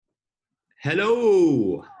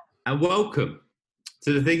Hello and welcome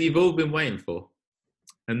to the thing you've all been waiting for,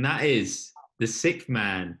 and that is the Sick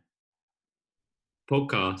Man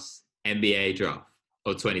podcast NBA draft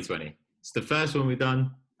of 2020. It's the first one we've done,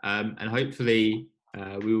 and hopefully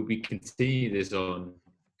we will be continuing this on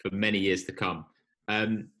for many years to come.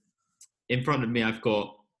 In front of me, I've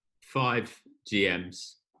got 5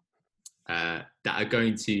 GMs that are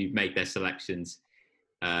going to make their selections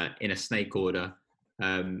in a snake order.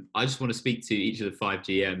 I just want to speak to each of the 5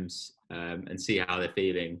 GMs and see how they're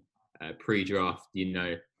feeling pre-draft,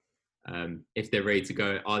 if they're ready to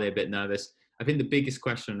go. Are they a bit nervous? I think the biggest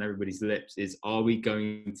question on everybody's lips is, are we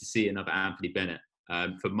going to see another Anthony Bennett?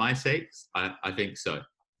 For my sakes, I think so.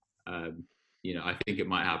 I think it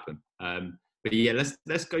might happen. But yeah,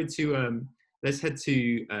 let's go to let's head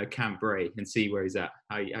to Camp Bray and see where he's at.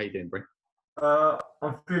 How you doing, Bray?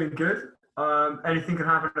 I'm feeling good. Anything can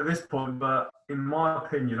happen at this point, but in my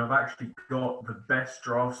opinion, I've actually got the best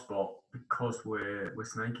draft spot because we're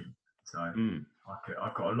snaking. So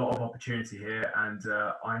I've got a lot of opportunity here, and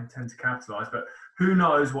I intend to capitalise. But who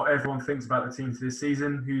knows what everyone thinks about the team for this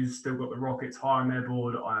season? Who's still got the Rockets high on their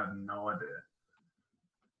board? I have no idea.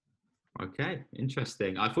 Okay,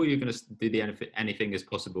 interesting. I thought you were going to do the anything as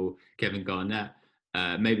possible, Kevin Garnett.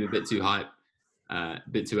 Maybe a bit too hype, a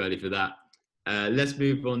bit too early for that. Let's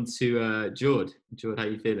move on to Jord. Jord, how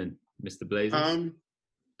you feeling, Mr. Blazers?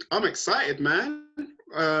 I'm excited, man.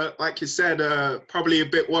 Like you said, probably a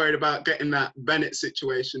bit worried about getting that Bennett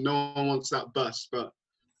situation. No one wants that bust, but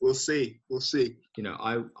we'll see. We'll see.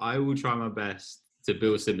 I will try my best to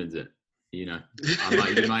Bill Simmons it. You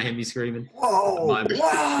might hear me screaming. Whoa!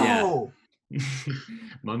 Wow! Yeah.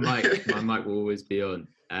 my mic will always be on.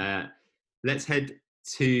 Let's head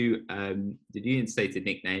to the reinstated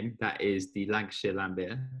nickname. That is the Lancashire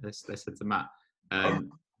Lambeer. Let's head to Matt.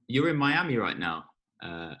 You're in Miami right now.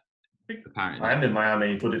 Apparently, I am in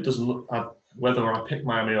Miami, but it doesn't look. Whether I pick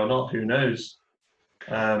Miami or not, who knows?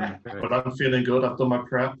 But I'm feeling good. I've done my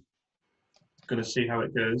prep. Going to see how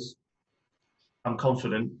it goes. I'm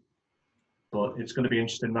confident, but it's going to be an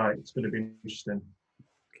interesting night. It's going to be interesting.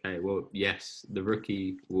 Okay, well, yes, the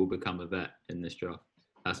rookie will become a vet in this draft.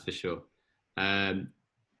 That's for sure. I'm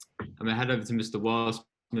going to head over to Mr.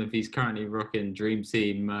 Wildsmith. He's currently rocking Dream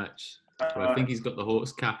Team merch. I think he's got the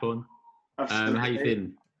Hawks cap on. How you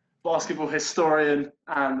feeling? Basketball historian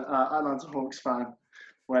and Atlanta Hawks fan.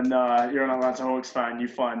 When you're an Atlanta Hawks fan, you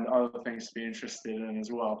find other things to be interested in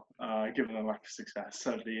as well, given the lack of success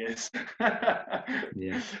over the years.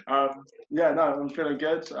 Yeah. I'm feeling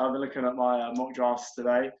good. I've been looking at my mock drafts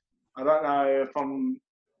today. I don't know if I'm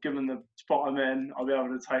given the spot I'm in, I'll be able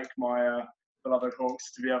to take my beloved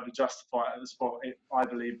Hawks to be able to justify it at the spot I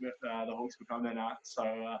believe the Hawks will come in at.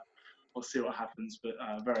 So we'll see what happens. But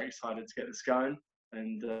very excited to get this going,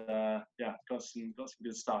 and got some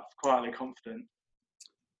good stuff. Quietly confident.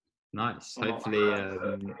 Nice.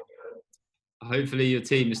 Hopefully your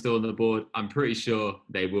team is still on the board. I'm pretty sure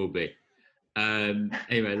they will be.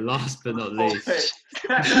 Anyway, last but not least.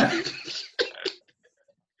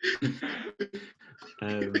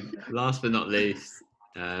 Last but not least,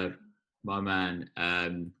 my man,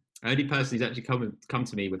 only person who's actually come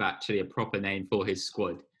to me with actually a proper name for his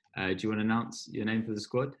squad. Do you want to announce your name for the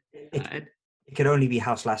squad, Ed? It could only be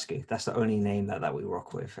House Lasku. That's the only name that we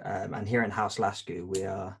rock with. And here in House Lasku,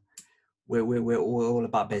 we're all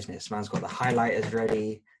about business. Man's got the highlighters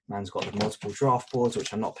ready. Man's got the multiple draft boards,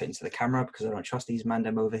 which I'm not putting to the camera because I don't trust these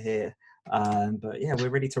mandem over here. But yeah, we're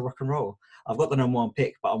ready to rock and roll. I've got the number 1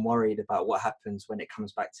 pick, but I'm worried about what happens when it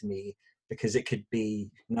comes back to me, because it could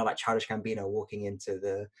be, like Childish Gambino walking into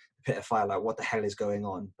the pit of fire, like what the hell is going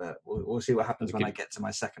on? But we'll see what happens when I get to my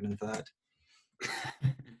 2nd and 3rd.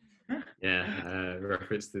 Yeah,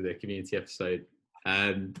 reference to the community episode.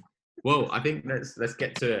 Well, I think let's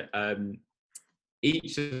get to it.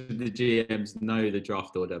 Each of the GMs know the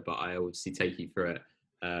draft order, but I obviously take you through it.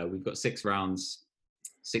 We've got 6 rounds,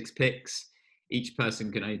 6 picks. Each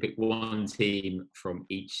person can only pick 1 team from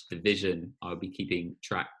each division. I'll be keeping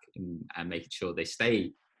track and making sure they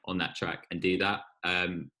stay on that track and do that.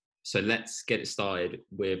 So let's get it started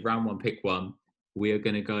with round 1, pick 1. We are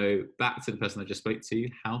going to go back to the person I just spoke to,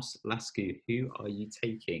 House Lasku. Who are you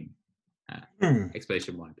taking?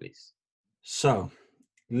 Explanation why, please. So,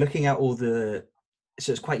 looking at so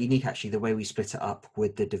it's quite unique actually the way we split it up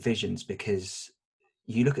with the divisions, because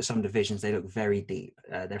you look at some divisions, they look very deep.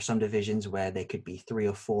 There are some divisions where there could be 3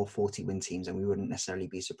 or 4 40-win teams and we wouldn't necessarily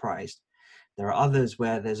be surprised. There are others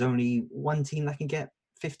where there's only 1 team that can get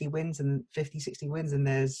 50 wins and 50, 60 wins, and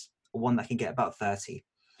there's one that can get about 30.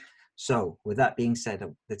 So with that being said,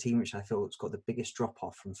 the team which I feel has got the biggest drop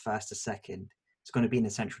off from 1st to 2nd It's going to be in the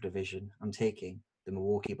Central Division. I'm taking the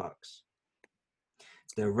Milwaukee Bucks.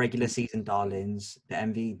 The regular season darlings,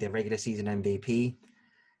 the regular season MVP.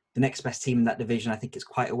 The next best team in that division, I think, is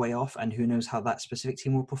quite a way off, and who knows how that specific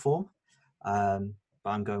team will perform. But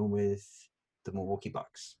I'm going with the Milwaukee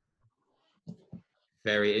Bucks.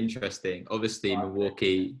 Very interesting. Obviously,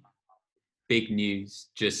 Milwaukee, big news,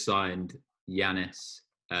 just signed Giannis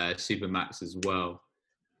Supermax as well.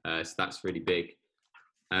 So that's really big.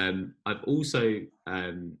 I've also,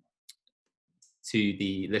 to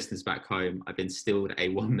the listeners back home, I've instilled a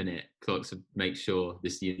 1 minute clock to make sure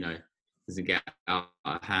this, doesn't get out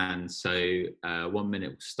of hand. So 1 minute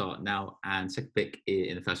will start now. And second pick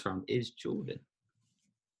in the first round is Jordan.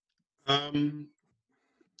 I'm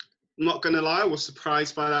not going to lie, I was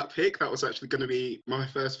surprised by that pick. That was actually going to be my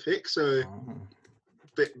first pick. So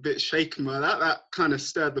bit shaken by that. That kind of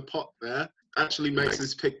stirred the pot there. Actually makes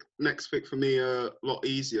this next pick for me a lot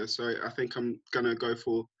easier. So I think I'm going to go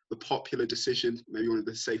for the popular decision, maybe one of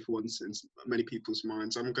the safer ones in many people's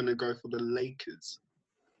minds. I'm going to go for the Lakers.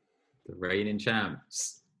 The reigning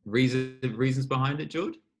champs. Reasons behind it,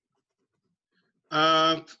 George?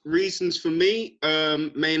 Reasons for me,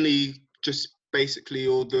 mainly just basically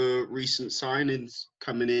all the recent signings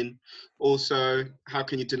coming in. Also, how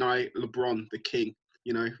can you deny LeBron, the king?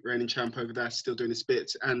 Reigning champ over there, still doing his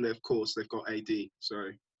bits. And of course, they've got AD. So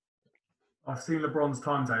I've seen LeBron's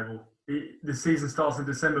timetable. The season starts in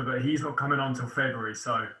December, but he's not coming on till February.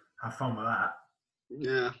 So have fun with that.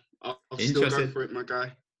 Yeah, I'll still go for it, my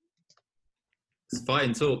guy. It's fight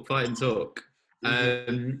and talk.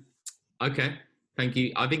 Okay, thank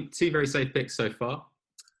you. I think 2 very safe picks so far.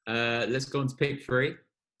 Let's go on to pick 3.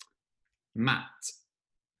 Matt,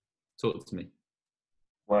 talk to me.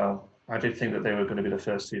 Well, I did think that they were going to be the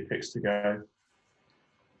first 2 picks to go.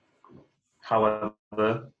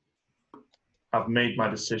 However, I've made my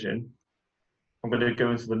decision. I'm going to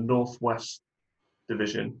go into the Northwest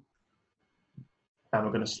Division, and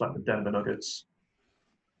we're going to select the Denver Nuggets.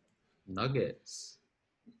 Nuggets.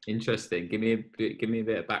 Interesting. Give me a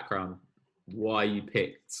bit of background. Why you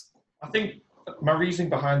picked? I think my reasoning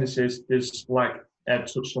behind this is like Ed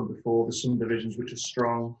touched on before. There's some divisions which are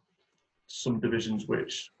strong, some divisions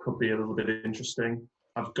which could be a little bit interesting.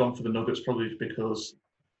 I've gone for the Nuggets probably because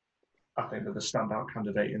I think they're the standout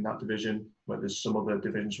candidate in that division, where there's some other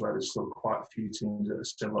divisions where there's still quite a few teams at a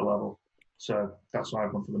similar level. So that's why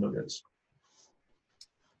I've gone for the Nuggets.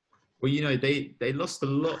 Well, they lost a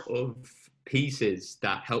lot of pieces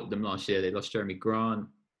that helped them last year. They lost Jeremy Grant.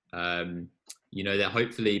 That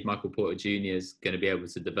hopefully Michael Porter Jr. is going to be able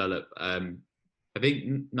to develop. I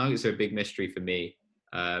think Nuggets are a big mystery for me.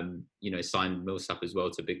 Signed Millsap as well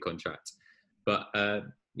to a big contract. But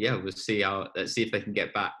we'll see let's see if they can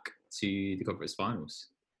get back to the conference finals.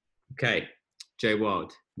 Okay, Jay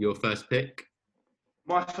Wild, your first pick.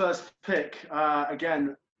 My first pick,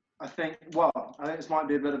 again, I think this might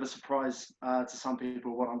be a bit of a surprise to some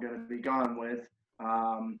people what I'm going to be going with.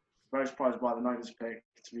 Very surprised by the Nuggets pick,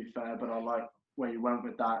 to be fair, but I like where you went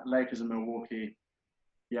with that. Lakers and Milwaukee,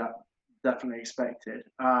 yeah, definitely expected.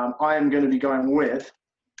 I am going to be going with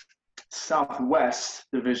Southwest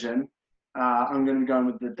Division. I'm going to be going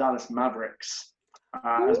with the Dallas Mavericks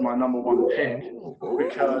as my number 1 pick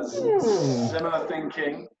because similar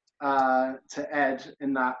thinking to Ed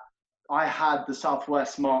in that I had the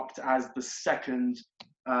Southwest marked as the second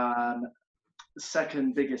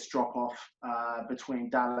biggest drop-off between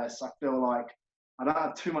Dallas. I feel like I don't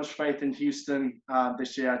have too much faith in Houston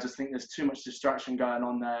this year. I just think there's too much distraction going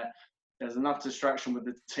on there. There's enough distraction with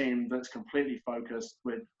the team that's completely focused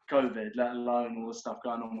with COVID, let alone all the stuff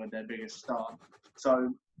going on with their biggest star.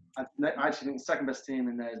 So I actually think the second best team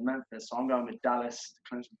in there is Memphis. So I'm going with Dallas,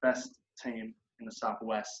 the best team in the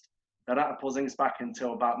Southwest. They don't have Porzingis back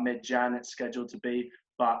until about mid-Jan, it's scheduled to be,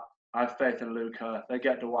 but I have faith in Luka. They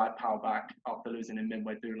get Dwight Powell back after losing him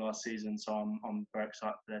midway through last season, so I'm very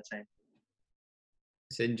excited for their team.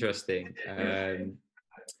 It's interesting.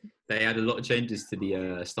 They had a lot of changes to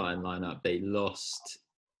the starting lineup. They lost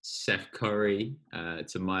Seth Curry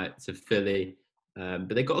to Philly, but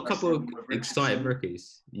they got a couple of exciting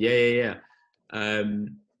rookies. Yeah.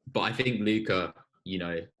 But I think Luka,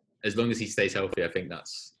 as long as he stays healthy, I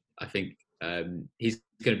think he's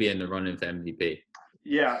going to be in the running for MVP.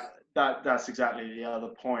 Yeah, that's exactly the other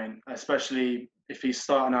point, especially if he's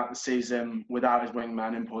starting out the season without his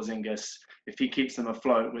wingman in Porzingis. If he keeps them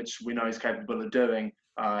afloat, which we know he's capable of doing,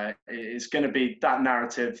 it's going to be that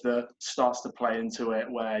narrative that starts to play into it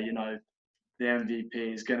where, the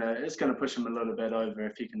MVP is going to push him a little bit over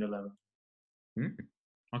if he can deliver.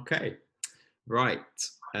 Okay. Right.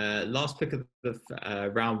 Last pick of the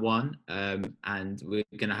round one, and we're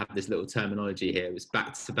going to have this little terminology here. It's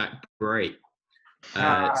back-to-back break.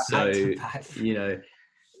 So, you know,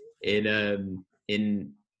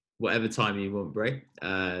 in whatever time you want, Bray,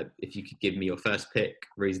 if you could give me your first pick,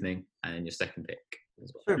 reasoning, and your second pick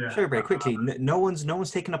as well. Sorry, Bray, quickly. No one's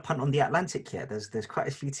taken a punt on the Atlantic yet. There's quite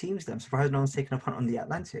a few teams there. I'm surprised no one's taken a punt on the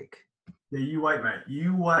Atlantic. Yeah, you wait, mate.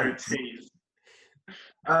 You wait.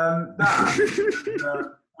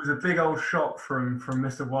 That was a big old shot from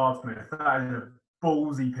Mr. Wildsmith. That is a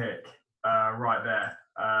ballsy pick right there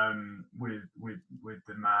with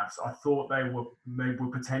the Mavs. I thought they were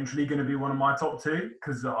potentially going to be one of my top two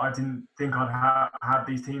because I didn't think I'd have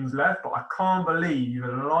these teams left. But I can't believe you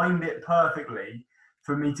aligned it perfectly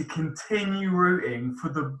for me to continue rooting for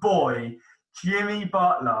the boy Jimmy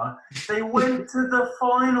Butler. They went to the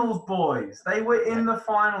finals, boys. They were in the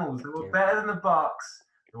finals. They were better than the Bucks.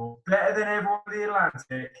 They were better than everyone in the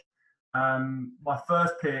Atlantic. My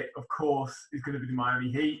first pick, of course, is going to be the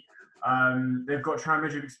Miami Heat. They've got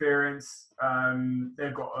championship experience.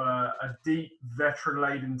 They've got a deep,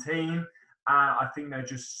 veteran-laden team. And I think they're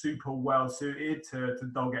just super well-suited to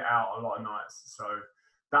dog it out a lot of nights. So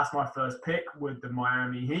that's my first pick with the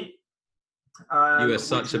Miami Heat. You are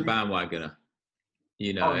such a bandwagoner.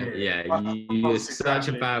 You know, you're such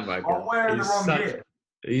a bandwagoner. I'm wearing the wrong gear.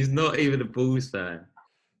 He's not even a Bulls fan.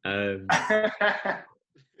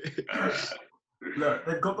 Look,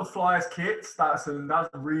 they've got the Flyers kits. That's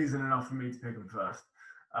reason enough for me to pick them first.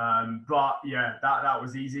 But yeah, that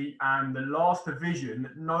was easy. And the last division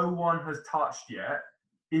that no one has touched yet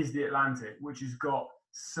is the Atlantic, which has got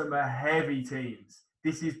some heavy teams.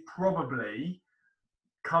 This is probably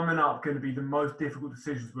coming up going to be the most difficult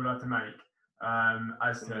decisions we'll have to make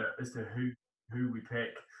as to who we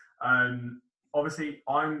pick. Obviously,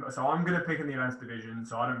 I'm going to pick in the Atlantic division,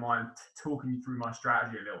 so I don't mind talking you through my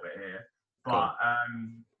strategy a little bit here. But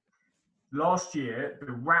last year, the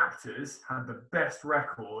Raptors had the best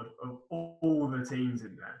record of all the teams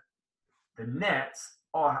in there. The Nets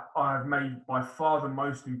have made by far the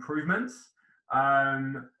most improvements.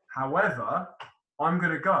 However, I'm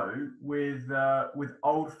going to go with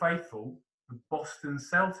Old Faithful, the Boston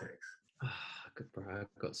Celtics. I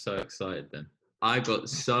got so excited then. I got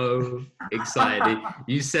so excited.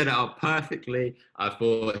 You set it up perfectly. I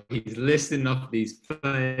thought he's listing off these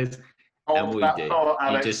players. Hold that thought,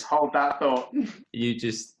 Alex. Hold that thought. You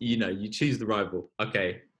choose the rival.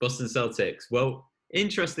 Okay, Boston Celtics. Well,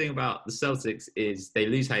 interesting about the Celtics is they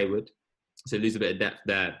lose Hayward, so lose a bit of depth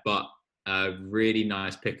there, but a really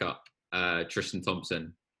nice pickup. Tristan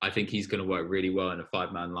Thompson. I think he's going to work really well in a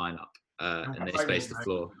 5-man lineup, and they space the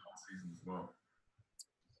floor.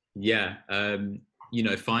 Yeah,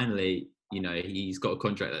 finally, he's got a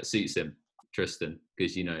contract that suits him, Tristan,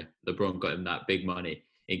 because LeBron got him that big money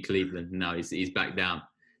in Cleveland. And now he's back down.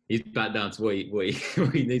 He's back down to what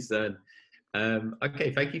he needs to earn.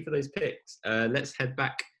 Okay, thank you for those picks. Let's head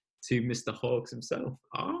back to Mr. Hawks himself.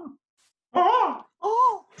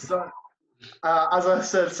 So, as I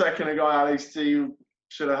said a second ago, Alex, you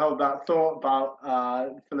should have held that thought about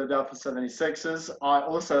Philadelphia 76ers. I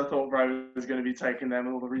also thought Bro was going to be taking them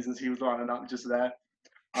and all the reasons he was lining up just there.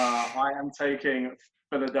 I am taking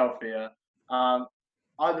Philadelphia. I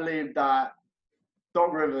believe that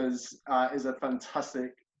Doc Rivers is a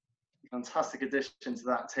fantastic addition to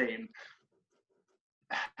that team.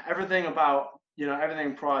 Everything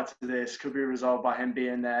prior to this could be resolved by him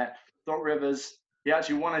being there. Doc Rivers, he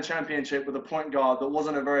actually won a championship with a point guard that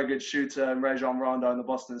wasn't a very good shooter in Rajon Rondo and the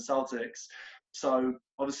Boston Celtics. So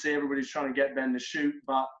obviously everybody's trying to get Ben to shoot,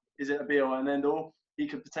 but is it a be all and end all? He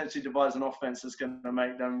could potentially devise an offense that's going to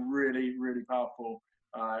make them really, really powerful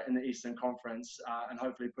in the Eastern Conference and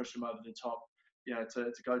hopefully push them over the top,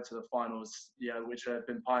 to go to the finals, which they've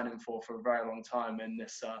been pining for a very long time in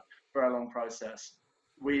this very long process.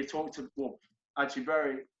 We talked actually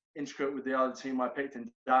very intricate with the other team I picked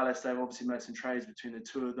in Dallas. They've obviously made some trades between the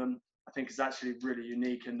two of them. I think it's actually really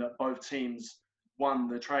unique in that both teams won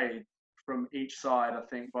the trade from each side. I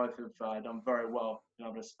think both have done very well,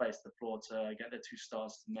 able to space the floor to get their two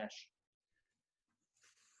stars to mesh.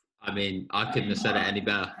 I mean, I couldn't have said it any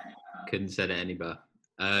better.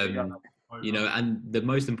 And the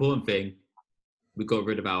most important thing, we got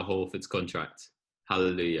rid of Al Horford's contract.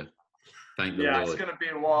 Hallelujah. Thank the Lord. Yeah, it's going to be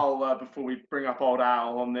a while before we bring up old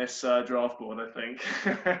Al on this draft board, I think.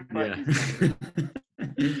 Yeah.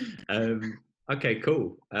 Okay,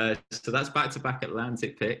 cool. So that's back-to-back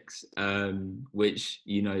Atlantic picks, which,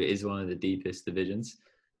 is one of the deepest divisions.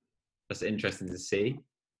 That's interesting to see.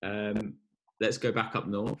 Let's go back up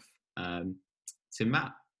north to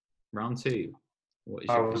Matt. Round 2. What is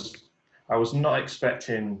your pick? I was not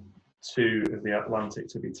expecting 2 of the Atlantic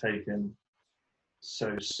to be taken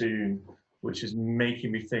so soon, which is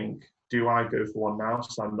making me think, do I go for one now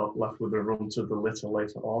so I'm not left with a run to the litter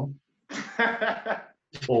later on?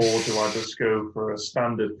 Or do I just go for a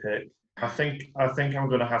standard pick? I think I'm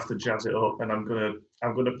going to have to jazz it up, and I'm going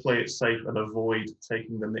to play it safe and avoid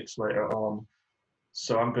taking the Knicks later on.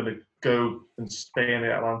 So I'm going to go and stay in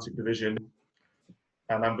the Atlantic Division,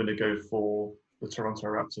 and I'm going to go for the Toronto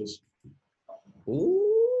Raptors. Ooh.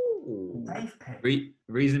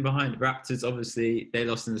 Reason behind Raptors, obviously, they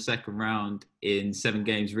lost in the second round in 7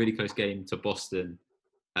 games, really close game to Boston.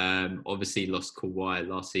 Obviously lost Kawhi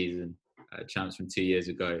last season, champs from 2 years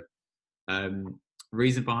ago.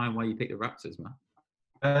 Reason behind why you picked the Raptors,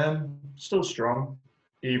 man? Still strong,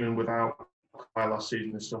 even without Kawhi last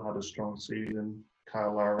season. They still had a strong season.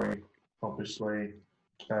 Kyle Lowry, obviously.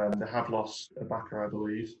 They have lost Ibaka, I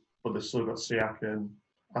believe, but they've still got Siakam.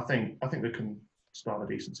 I think they can start a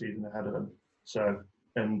decent season ahead of them. So,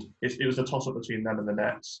 and it was a toss-up between them and the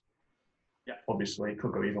Nets. Yeah, obviously, it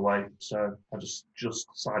could go either way. So I just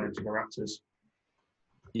sided to the Raptors.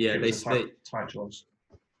 Yeah, it was a tight choice.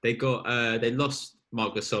 They lost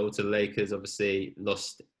Marc Gasol to the Lakers. Obviously,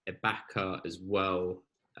 lost Ibaka as well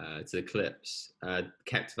to the Clips.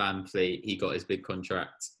 Kept Van Fleet. He got his big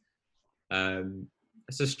contract.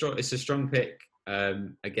 It's a strong pick.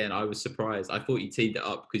 Again, I was surprised. I thought you teed it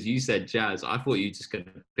up because you said Jazz. I thought you were just going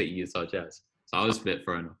to pick Utah Jazz. So I was a bit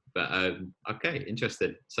thrown off. But okay,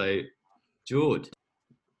 interesting. So, Jord.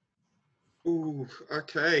 Ooh,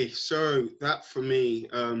 okay. So that for me,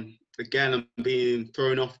 again, I'm being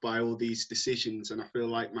thrown off by all these decisions, and I feel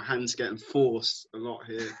like my hand's getting forced a lot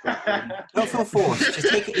here. But, don't feel forced. Just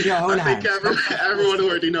take it in your own hands. I think everyone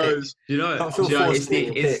already knows.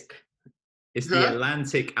 It's the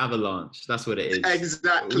Atlantic Avalanche. That's what it is.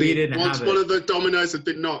 Exactly. Once one of the dominoes had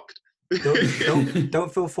been knocked.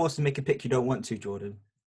 Don't feel forced to make a pick you don't want to, Jordan.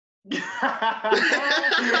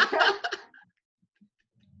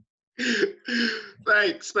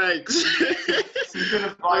 Thanks. Good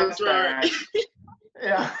advice, right.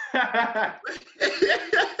 Yeah.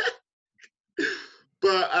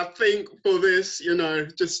 But I think for this,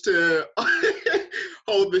 just to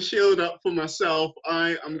hold the shield up for myself,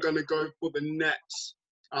 I am going to go for the Nets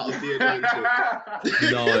out of the Atlantic.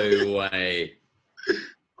 No way. So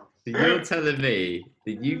you're telling me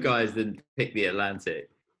that you guys didn't pick the Atlantic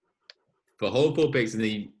for whole 4 picks and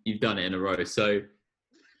then you've done it in a row. So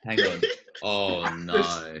hang on. Oh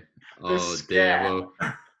no. Oh dear.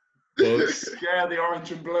 Well, scare the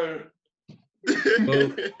orange and blue.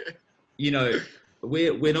 Well,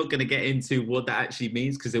 we're not going to get into what that actually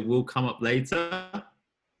means because it will come up later.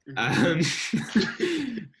 So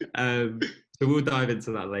we'll dive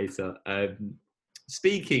into that later.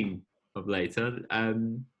 Speaking of later,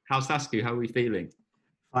 how's Sasku? How are we feeling?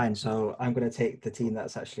 Fine. So I'm going to take the team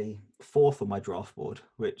that's actually 4th on my draft board,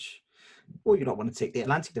 which, well, you don't want to take the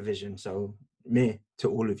Atlantic Division. So me to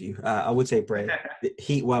all of you, I would say, Bray, the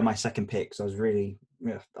Heat were my second pick. So I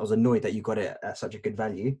was annoyed that you got it at such a good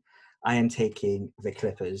value. I am taking the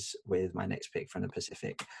Clippers with my next pick from the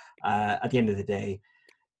Pacific. At the end of the day,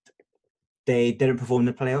 they didn't perform in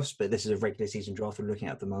the playoffs, but this is a regular season draft we're looking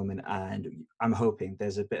at the moment, and I'm hoping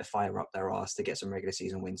there's a bit of fire up their arse to get some regular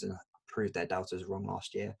season wins and prove their doubters wrong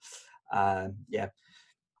last year. Yeah,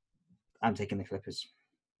 I'm taking the Clippers.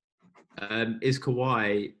 Is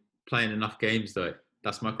Kawhi playing enough games, though?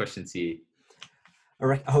 That's my question to you.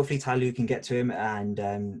 Hopefully Tyloo can get to him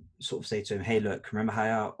and sort of say to him, hey, look, remember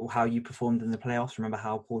how you performed in the playoffs? Remember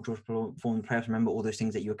how Paul George performed in the playoffs? Remember all those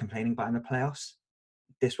things that you were complaining about in the playoffs?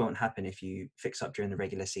 This won't happen if you fix up during the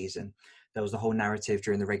regular season. There was the whole narrative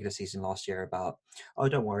during the regular season last year about, oh,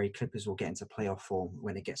 don't worry, Clippers will get into playoff form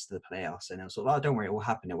when it gets to the playoffs. And it was like, oh, don't worry, it will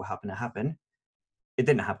happen. It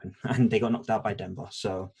didn't happen. And they got knocked out by Denver.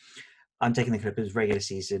 So I'm taking the Clippers regular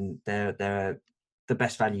season. They're the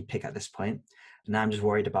best value pick at this point. And now I'm just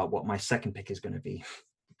worried about what my second pick is going to be.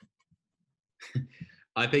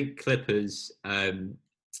 I think Clippers, the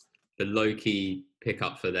low-key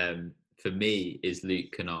pickup for them, for me, is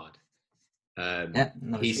Luke Kennard.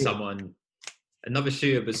 He's another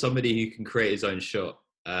shooter, but somebody who can create his own shot.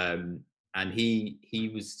 And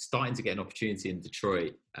he was starting to get an opportunity in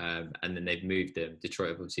Detroit, and then they've moved him. Detroit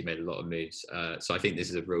have obviously made a lot of moves. So I think this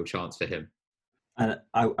is a real chance for him. And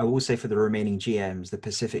I will say for the remaining GMs, the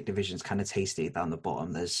Pacific Division's kind of tasty down the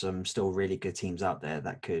bottom. There's some still really good teams out there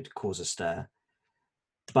that could cause a stir.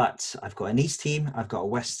 But I've got an East team. I've got a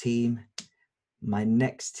West team. My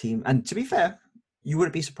next team, and to be fair, you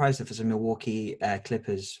wouldn't be surprised if it's a Milwaukee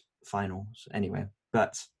Clippers finals anyway.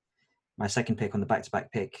 But my second pick on the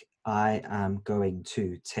back-to-back pick, I am going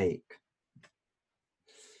to take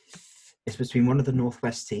It's between one of the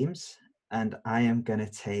Northwest teams, and I am going to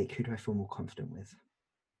take, who do I feel more confident with?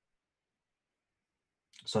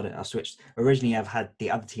 Sorry, I switched. Originally, I've had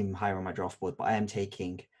the other team higher on my draft board, but I am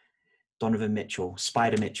taking Donovan Mitchell,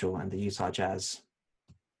 Spider Mitchell, and the Utah Jazz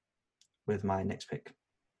with my next pick.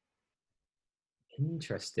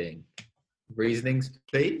 Interesting. Reasonings,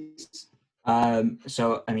 please.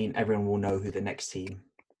 So, I mean, everyone will know who the next team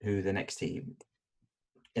in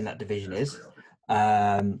that division is.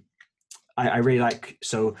 I really like,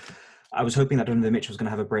 so I was hoping that Donovan Mitchell was going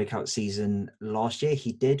to have a breakout season last year.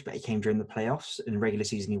 He did, but he came during the playoffs. In the regular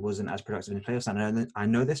season, he wasn't as productive in the playoffs. And I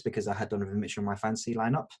know this because I had Donovan Mitchell in my fantasy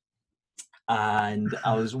lineup. And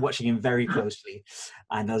I was watching him very closely.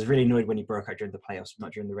 And I was really annoyed when he broke out during the playoffs,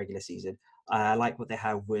 not during the regular season. I like what they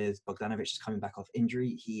have with Bogdanovic just coming back off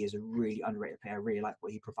injury. He is a really underrated player. I really like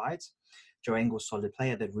what he provides. Joe Ingles, solid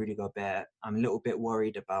player. Then Rudy Gobert. I'm a little bit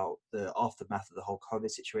worried about the aftermath of the whole COVID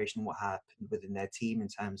situation, what happened within their team in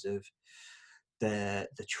terms of the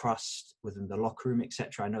trust within the locker room,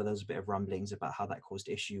 etc. I know there was a bit of rumblings about how that caused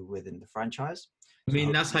issue within the franchise. I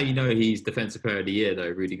mean, that's how you know he's Defensive Player of the Year, though,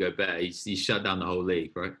 Rudy Gobert. He's shut down the whole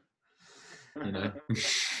league, right? You know.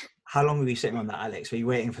 How long were you sitting on that, Alex? Were you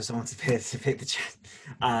waiting for someone to pick the chat?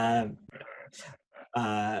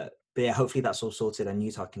 But yeah, hopefully that's all sorted and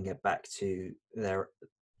Utah can get back to their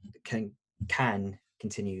can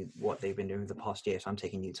continue what they've been doing the past year. So I'm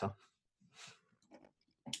taking Utah.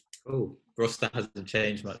 Cool. Roster hasn't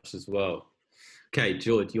changed much as well. Okay,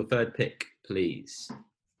 George, your third pick, please.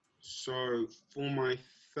 So for my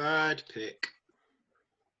third pick,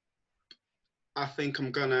 I think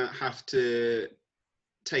I'm gonna have to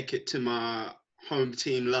take it to my home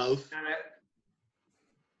team, Love.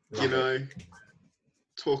 You know,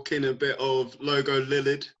 talking a bit of Logo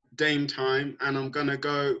Lillard, Dame time, and I'm gonna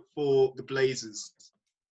go for the Blazers.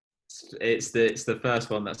 It's the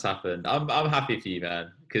first one that's happened. I'm happy for you,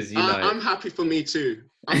 man, because you know. I'm happy for me too.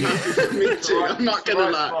 I'm happy for me too. I'm not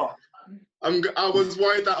gonna lie. I was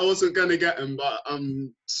worried that I wasn't gonna get them, but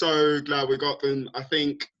I'm so glad we got them. I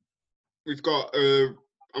think we've got.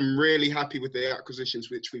 I'm really happy with the acquisitions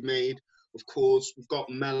which we've made. Of course, we've got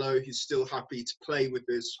Melo, who's still happy to play with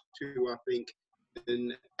us too. I think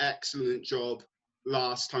an excellent job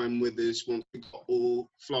last time with us. Once we got all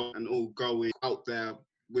flowing and all going out there,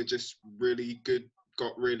 we're just really good.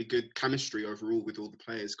 Got really good chemistry overall with all the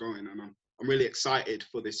players going, and I'm really excited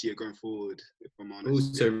for this year going forward. If I'm honest.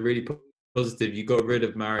 Also, really positive. You got rid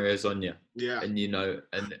of Mario Zonia. Yeah. And you know,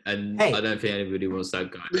 and Hey. I don't think anybody wants that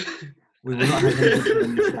guy. We will not have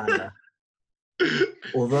any slander.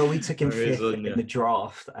 Although we took him fifth in the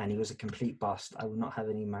draft and he was a complete bust, I will not have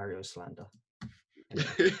any Mario slander.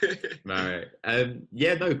 Mario.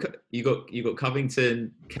 Yeah, no, you got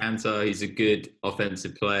Covington, Kanter. He's a good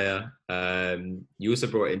offensive player. You also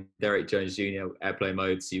brought in Derek Jones Jr. airplay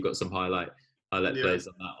mode, so you got some highlight plays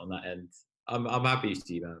on that end. I'm happy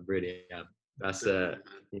for you, man. Really am. That's that's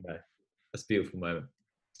a beautiful moment.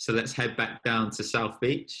 So let's head back down to South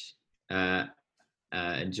Beach and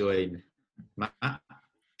join Matt. How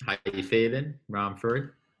are you feeling? Round 3.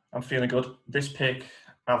 I'm feeling good. This pick,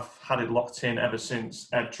 I've had it locked in ever since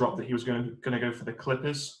Ed dropped that he was going to go for the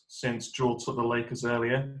Clippers. Since Joel took the Lakers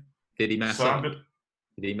earlier. Did he mess up? Did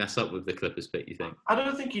he mess up with the Clippers pick, you think? I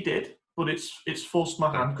don't think he did, but it's forced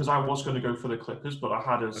my hand because I was going to go for the Clippers, but I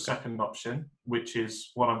had a second option, which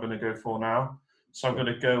is what I'm going to go for now. So I'm going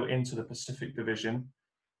to go into the Pacific Division,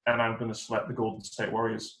 and I'm going to select the Golden State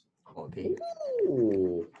Warriors. Okay.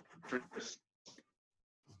 Ooh.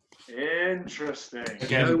 Interesting.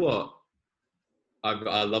 You know what?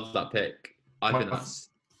 I love that pick. I think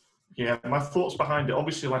that's... Yeah, my thoughts behind it,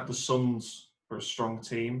 obviously, like the Suns are a strong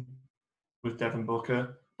team with Devin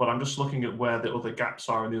Booker, but I'm just looking at where the other gaps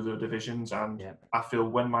are in the other divisions, and I feel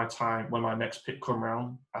when my next pick come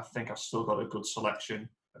around, I think I've still got a good selection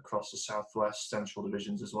across the Southwest Central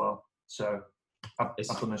divisions as well. So I've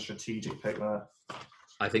done a strategic pick there.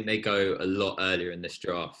 I think they go a lot earlier in this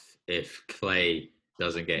draft if Clay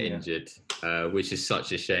doesn't get injured, which is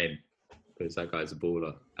such a shame because that guy's a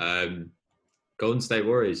baller. Golden State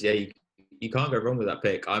Warriors, you can't go wrong with that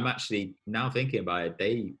pick. I'm actually now thinking about it.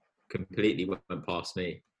 They completely went past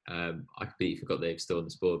me. I completely forgot they've still on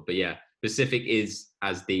this board. But yeah, Pacific is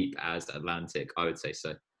as deep as Atlantic, I would say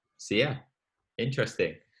so. So yeah,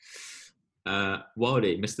 interesting.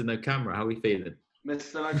 Wildy, Mr. No Camera, how are we feeling?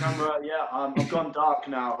 Mr. No Camera, I've gone dark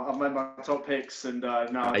now. I've made my top picks, and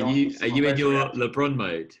now. Are you in your LeBron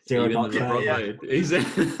mode? Zero are you in dark LeBron mode? Is it?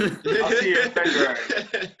 I'll see you in February.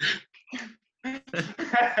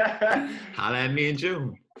 Holla at me in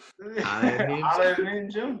June. Holla at me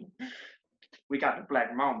in June. We got the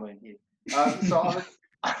Black Mamba in here. So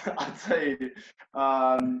I'd say,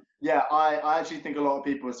 yeah, I actually think a lot of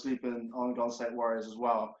people are sleeping on Golden State Warriors as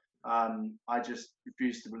well. I just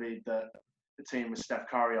refuse to believe that the team with Steph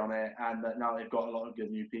Curry on it, and that now they've got a lot of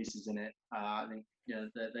good new pieces in it. I think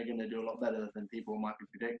they're going to do a lot better than people might be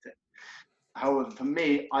predicting. However, for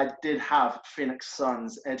me, I did have Phoenix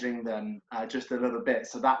Suns edging them just a little bit,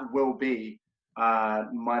 so that will be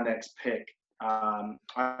my next pick.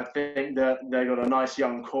 I think that they've got a nice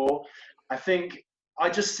young core. I think I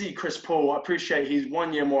just see Chris Paul. I appreciate he's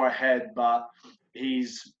 1 year more ahead, but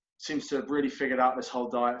he's seems to have really figured out this whole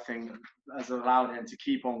diet thing has allowed him to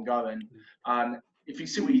keep on going. If you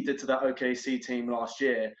see what he did to that OKC team last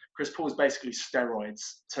year, Chris Paul is basically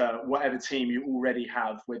steroids to whatever team you already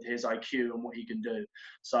have with his IQ and what he can do.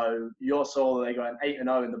 So you saw they got an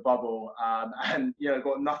 8-0 in the bubble, and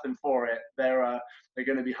got nothing for it. They're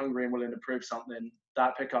going to be hungry and willing to prove something.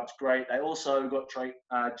 That pickup's great. They also got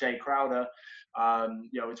Jay Crowder.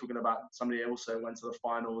 We're talking about somebody who also went to the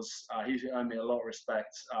finals. He's earned me a lot of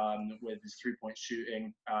respect with his three-point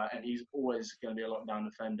shooting, and he's always going to be a lockdown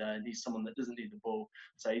defender, and he's someone that doesn't need the ball,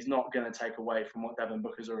 so he's not going to take away from what Devin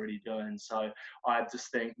Booker's already doing. So I just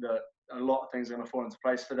think that a lot of things are going to fall into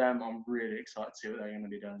place for them. I'm really excited to see what they're going to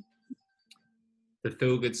be doing. The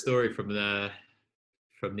feel-good story from the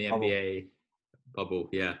NBA bubble,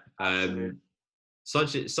 yeah.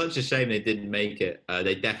 Such a shame they didn't make it.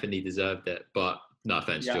 They definitely deserved it, but no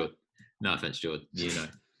offense, Jordan. No offense, Jordan.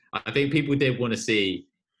 I think people did want to see.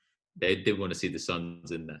 They did want to see the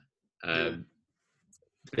Suns in there.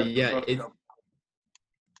 But yeah,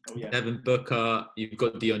 Devin Booker. You've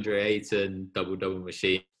got DeAndre Ayton, double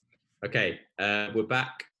machine. Okay, we're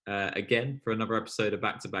back again for another episode of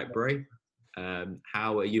Back to Back Bray.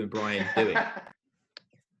 How are you and Brian doing?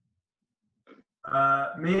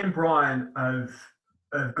 Me and Brian have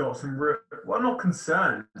got some not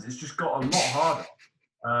concerns. It's just got a lot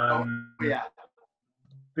harder.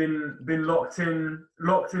 Been locked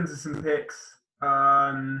into some picks.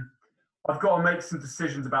 I've got to make some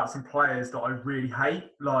decisions about some players that I really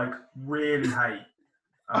hate,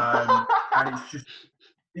 and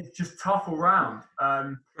it's just tough all round.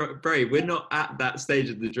 Bray, we're not at that stage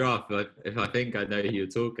of the draft. If I think I know who you're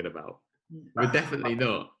talking about, we're definitely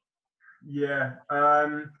not. Yeah,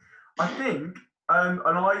 I think, and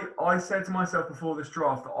I said to myself before this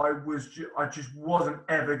draft that I just wasn't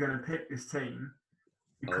ever going to pick this team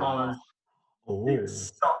because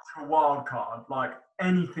it's such a wild card. Like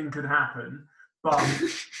anything could happen, but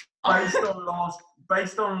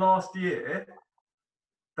based on last year,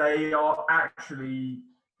 they are actually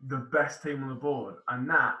the best team on the board, and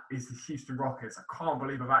that is the Houston Rockets. I can't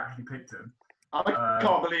believe I've actually picked them. I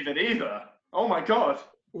can't believe it either. Oh my god.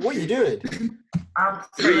 What are you doing?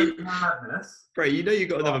 Absolute madness. Bro, you know you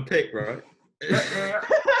got another pick, right? Yeah.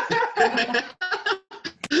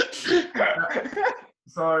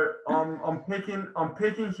 So I'm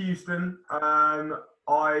picking Houston.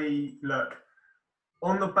 I look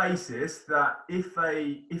on the basis that if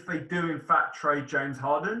they do in fact trade James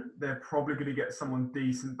Harden, they're probably going to get someone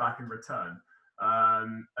decent back in return.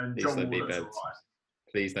 And Please John don't be Wall's Ben. alright.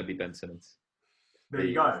 Please don't be Ben Simmons. There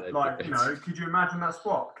you go. Could you imagine that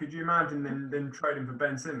spot? Could you imagine them trading for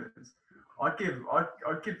Ben Simmons? I'd give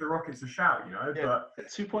the Rockets a shout, but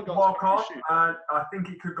 2-point wild card, and I think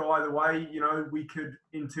it could go either way. We could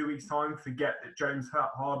in 2 weeks' time forget that James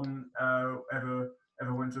Harden ever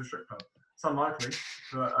went to a strip club. It's unlikely,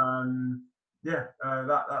 but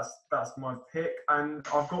that's my pick, and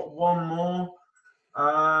I've got one more,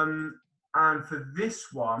 and for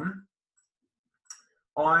this one,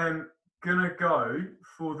 I'm gonna go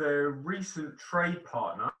for their recent trade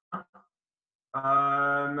partner,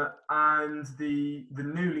 and the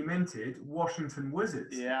newly minted Washington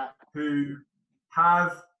Wizards, who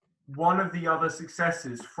have one of the other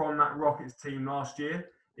successes from that Rockets team last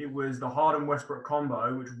year. It was the Harden Westbrook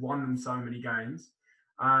combo, which won them so many games,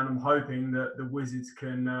 and I'm hoping that the Wizards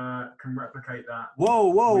can replicate that.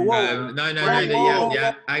 Whoa! No.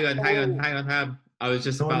 Yeah. Hang on. I was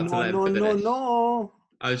just about to let him finish. No.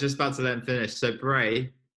 I was just about to let him finish. So,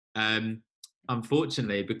 Bray,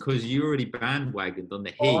 unfortunately, because you already bandwagoned on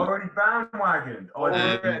the Heat. Already bandwagoned.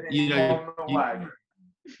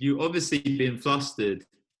 You obviously been flustered.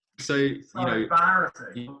 So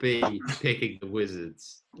embarrassing. You'll be picking the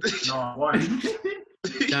Wizards. No, I won't.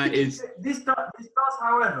 That is. This does,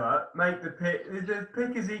 however, make the pick. The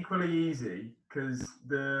pick is equally easy because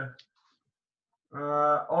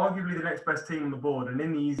arguably the next best team on the board and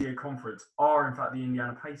in the easier conference are in fact the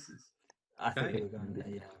Indiana Pacers. I think we were going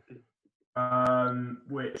there,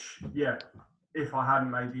 Which, if I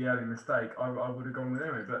hadn't made the early mistake, I would have gone with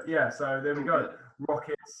anyway. But so there we go.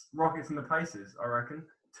 Rockets and the Pacers, I reckon.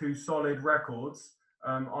 Two solid records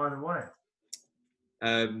either way.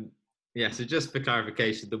 Yeah, so just for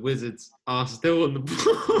clarification, the Wizards are still on the board.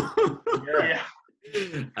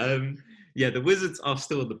 Yeah. The Wizards are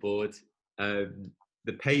still on the board.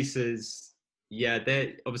 The Pacers, yeah,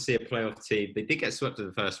 they're obviously a playoff team. They did get swept in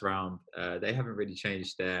the first round. They haven't really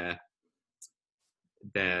changed their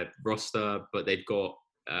roster, but they've got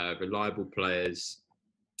reliable players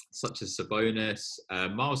such as Sabonis.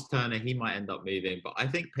 Miles Turner, he might end up moving, but I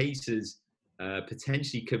think Pacers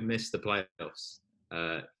potentially could miss the playoffs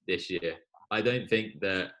this year. I think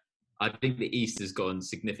the East has gone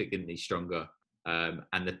significantly stronger,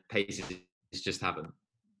 and the Pacers just haven't.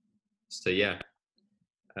 So yeah,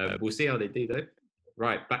 we'll see how they do though.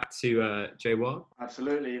 Right, back to Jay Wild.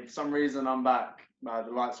 Absolutely. For some reason, I'm back. The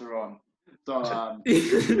lights are on. So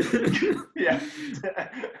yeah,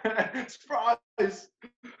 surprise.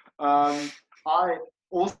 I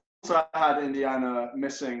also had Indiana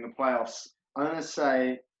missing the playoffs. I'm going to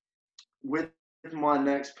say with my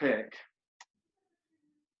next pick.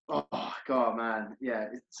 Oh God, man, yeah,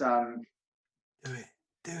 it's Do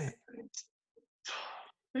it.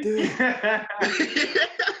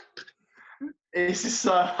 It's just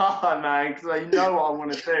so hard, man, because I know what I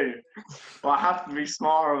want to do, but I have to be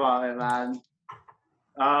smart about it, man.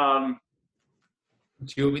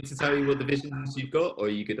 Do you want me to tell you what divisions you've got, or are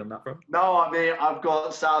you good on that front? No, I mean, I've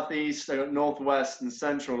got Southeast, I've got Northwest and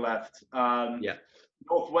Central left. Yeah.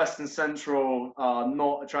 Northwest and Central are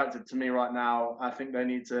not attractive to me right now. I think they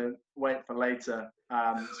need to wait for later.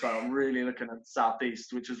 So I'm really looking at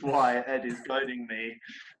Southeast, which is why Ed is goading me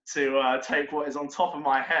to take what is on top of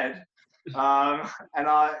my head. Do you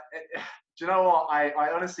know what? I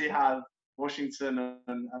honestly have Washington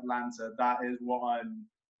and Atlanta.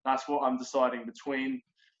 That's what I'm deciding between.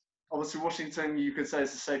 Obviously, Washington, you could say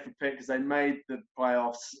it's a safer pick because they made the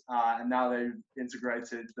playoffs and now they've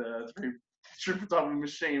integrated the triple-double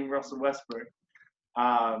machine, Russell Westbrook.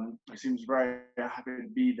 He seems very happy to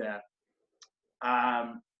be there.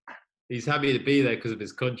 He's happy to be there because of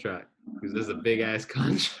his contract, because there's a big-ass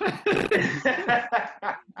contract.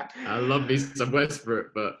 I love me some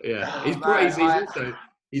Westbrook, but yeah,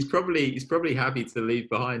 he's probably happy to leave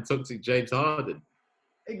behind toxic James Harden.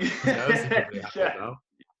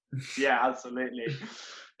 Yeah, absolutely.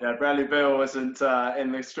 Yeah, Bradley Beal wasn't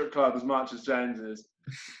in the strip club as much as James is.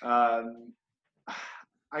 I'm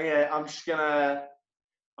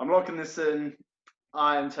locking this in.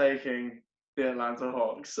 I am taking the Atlanta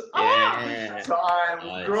Hawks. Yeah. So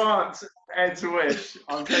I grant Ed's wish.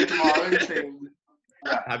 I'm taking my own team.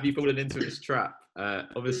 Yeah. Have you fallen into this trap?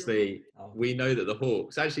 Obviously, we know that the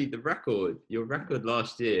Hawks. Actually, your record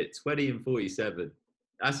last year, 20-47.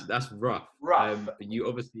 That's rough. But you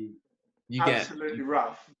absolutely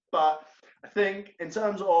rough. But I think in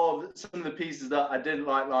terms of some of the pieces that I didn't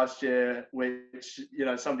like last year, which, you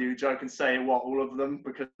know, somebody who joke and say, all of them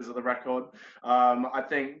because of the record. I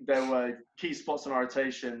think there were key spots in our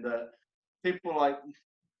rotation that people like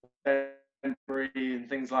and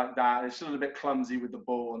things like that. It's a little bit clumsy with the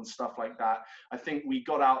ball and stuff like that. I think we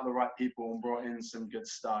got out the right people and brought in some good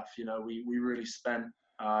stuff. You know, we really spent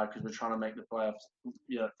because we're trying to make the playoffs,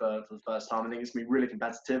 you know, for the first time. I think it's going to be really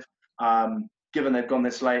competitive. Given they've gone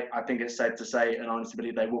this late, I think it's safe to say, and honestly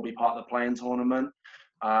believe they will be part of the play-in tournament.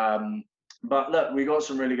 But look, we got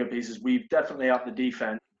some really good pieces. We've definitely upped the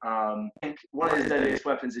defense. I think one of his deadliest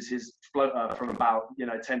weapons is his floater from about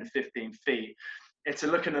 10 to 15 feet. It's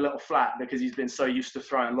looking a little flat because he's been so used to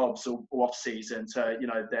throwing lobs all off season to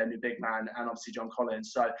their new big man and obviously John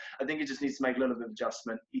Collins. So I think he just needs to make a little bit of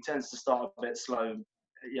adjustment. He tends to start a bit slow,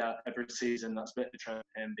 every season. That's a bit of a trend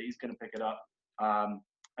for him, but he's going to pick it up.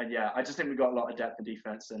 And yeah, I just think we've got a lot of depth in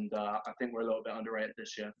defense, and I think we're a little bit underrated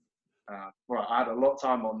this year. Right, I had a lot of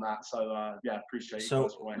time on that, so appreciate you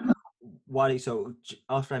guys for waiting. So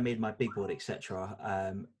after I made my big board, etc.,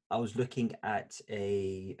 I was looking at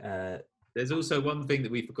There's also one thing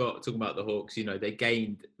that we forgot talking about the Hawks. They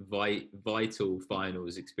gained vital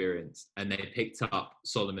finals experience, and they picked up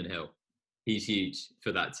Solomon Hill. He's huge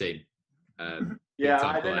for that team. I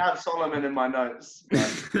didn't have Solomon in my notes.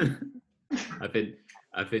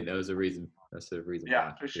 I think there was a reason. That's the reason.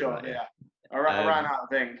 Yeah, for sure. Yeah, I ran out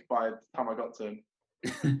of ink by the time I got to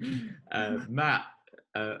him. Matt,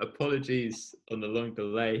 apologies on the long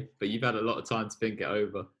delay, but you've had a lot of time to think it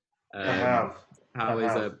over. I have.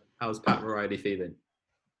 How's Pat Variety feeling?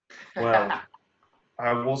 Well,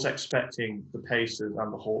 I was expecting the Pacers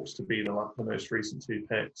and the Hawks to be the most recent two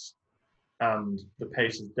picks, and the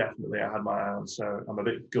Pacers definitely I had my eye on, so I'm a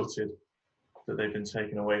bit gutted that they've been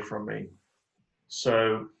taken away from me.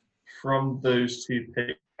 So from those two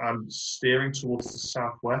picks, I'm steering towards the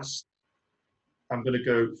southwest. I'm going to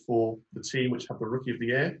go for the team which had the Rookie of the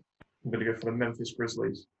Year. I'm going to go for the Memphis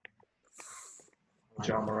Grizzlies.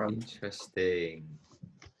 Ja Morant. Interesting.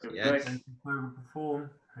 Good Yes. pick. Overperform.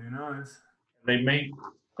 Who knows? They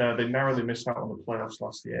narrowly missed out on the playoffs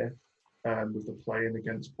last year with the play-in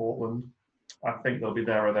against Portland. I think they'll be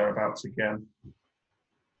there or thereabouts again.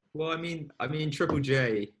 Well, I mean, Triple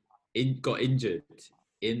J got injured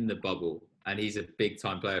in the bubble, and he's a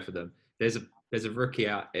big-time player for them. There's a rookie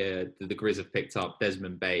out that the Grizz have picked up,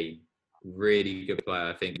 Desmond Bane, really good player.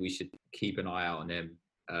 I think we should keep an eye out on him.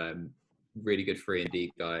 Really good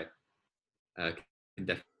 3-and-D guy. Can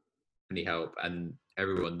definitely help, and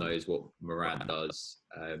everyone knows what Morant does.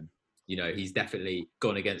 He's definitely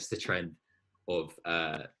gone against the trend of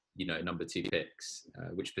number 2 picks,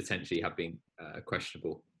 which potentially have been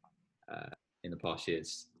questionable in the past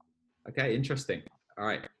years. Okay, interesting. All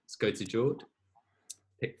right, let's go to Jord.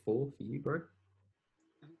 Pick 4 for you, bro.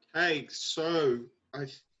 Okay, so I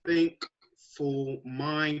think for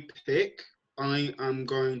my pick, I am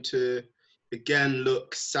going to again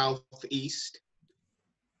look southeast.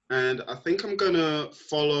 And I think I'm going to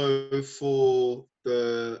follow for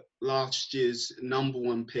the last year's number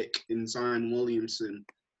 1 pick in Zion Williamson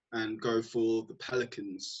and go for the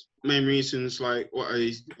Pelicans. Main reasons, like what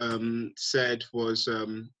I said, was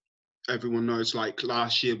everyone knows, like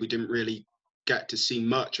last year we didn't really get to see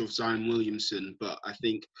much of Zion Williamson, but I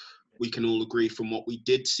think we can all agree from what we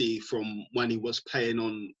did see from when he was playing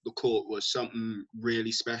on the court was something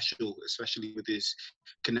really special, especially with his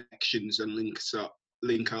connections and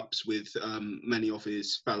link-ups with many of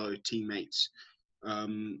his fellow teammates.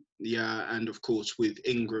 And of course with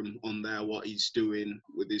Ingram on there, what he's doing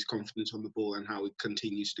with his confidence on the ball and how he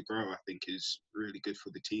continues to grow, I think is really good for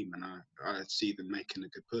the team, and I see them making a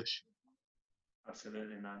good push.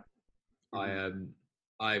 Absolutely, man.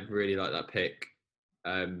 I really like that pick.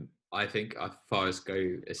 I think as far as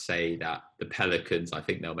go as say that the Pelicans, I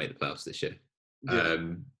think they'll make the playoffs this year. Yeah.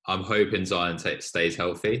 I'm hoping Zion stays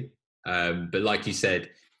healthy. But like you said,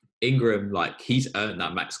 Ingram, like he's earned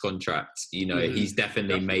that max contract. He's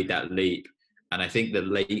definitely made that leap. And I think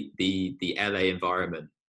the LA environment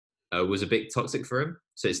was a bit toxic for him.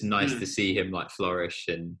 So it's nice to see him like flourish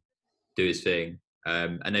and do his thing.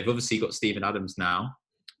 And they've obviously got Steven Adams now,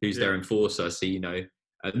 who's their enforcer. So,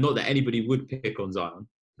 not that anybody would pick on Zion,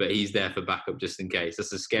 but he's there for backup just in case.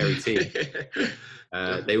 That's a scary team.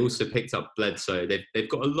 They also picked up Bledsoe. They've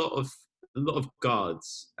got a lot of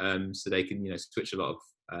guards, so they can switch a lot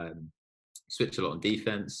on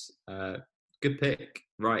defense. Good pick,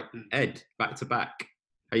 right? Ed, back to back.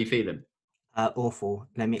 How you feeling? Awful.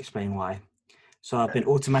 Let me explain why. So I've been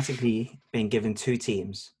automatically being given 2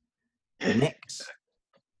 teams, the Knicks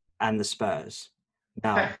and the Spurs.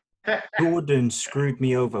 Now, Jordan screwed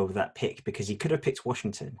me over with that pick because he could have picked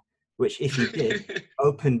Washington, which if he did,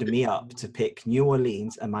 opened me up to pick New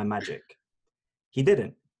Orleans and my Magic. He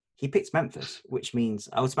didn't. He picked Memphis, which means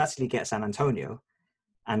I automatically get San Antonio,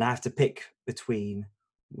 and I have to pick between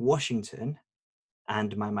Washington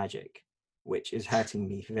and my Magic, which is hurting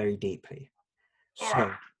me very deeply.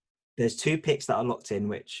 So there's 2 picks that are locked in,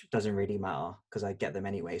 which doesn't really matter because I get them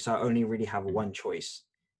anyway. So I only really have one choice.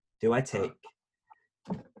 Do I take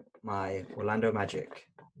my Orlando Magic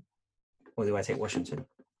or do I take Washington?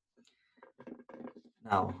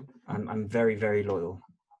 Now, I'm very, very loyal.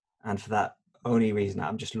 And for that only reason,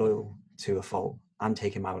 I'm just loyal to a fault. I'm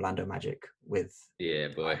taking my Orlando Magic with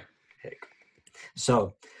pick.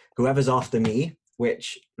 So whoever's after me,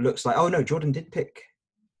 which looks like, oh no, Jordan did pick.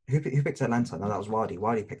 Who picked Atlanta? No, that was Wildy.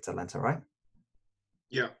 Wildy picked Atlanta, right?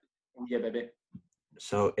 Yeah. Yeah, baby.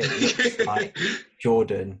 So it looks like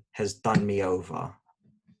Jordan has done me over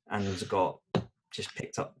and has just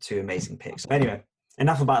picked up 2 amazing picks. But anyway,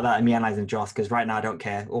 enough about that and me analysing the draft, because right now I don't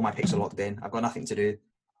care. All my picks are locked in. I've got nothing to do.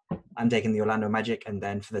 I'm taking the Orlando Magic, and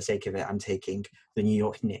then for the sake of it, I'm taking the New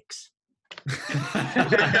York Knicks.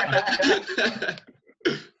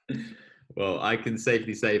 Well, I can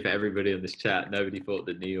safely say for everybody on this chat, nobody thought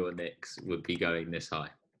the New York Knicks would be going this high.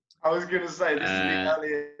 I was going to say, this is the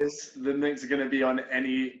earliest the Knicks are going to be on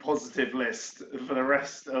any positive list for the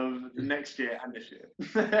rest of next year and this year.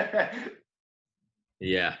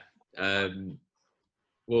 Yeah.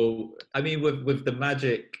 Well, I mean, with the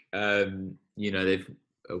Magic,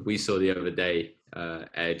 we saw the other day,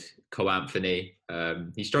 Ed, Cole Anthony.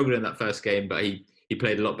 He struggled in that first game, but he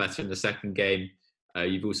played a lot better in the second game.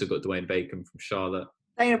 You've also got Dwayne Bacon from Charlotte.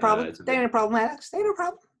 Ain't no problem. Ain't no problem, Alex. Ain't no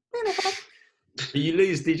problem. Ain't no problem. You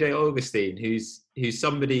lose DJ Augustine, who's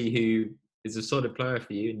somebody who is a solid player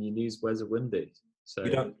for you, and you lose Wes Windu. So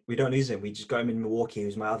we don't lose him. We just got him in Milwaukee,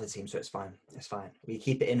 who's my other team, so it's fine. It's fine. We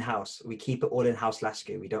keep it in house. We keep it all in house.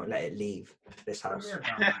 Lasky. We don't let it leave this house.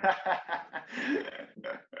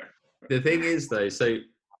 the thing is, though, so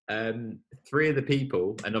 3 of the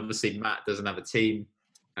people, and obviously Matt doesn't have a team,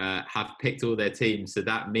 have picked all their teams. So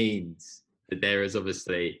that means that there is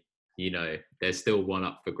obviously, there's still one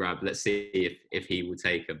up for grab. Let's see if he will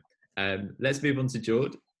take them. Let's move on to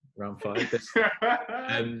Jord, round 5.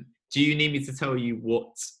 Do you need me to tell you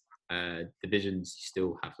what divisions you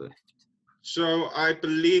still have left? So I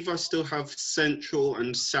believe I still have Central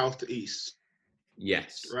and Southeast.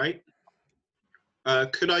 Yes. Right?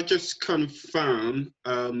 Could I just confirm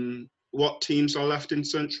what teams are left in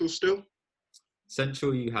Central still?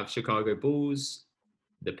 Central, you have Chicago Bulls,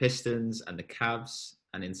 the Pistons, and the Cavs.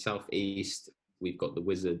 And in Southeast, we've got the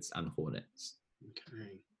Wizards and Hornets.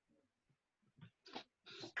 Okay.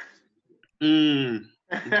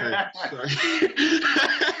 Okay, sorry.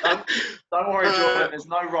 Don't worry, Jordan. There's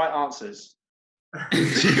no right answers.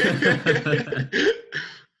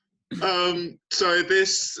 So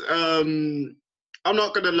this, I'm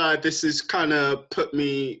not gonna lie. This has kind of put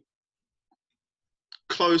me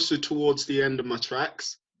closer towards the end of my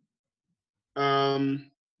tracks. I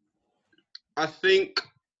think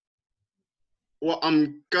what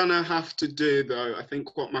I'm gonna have to do, though, I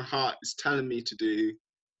think what my heart is telling me to do,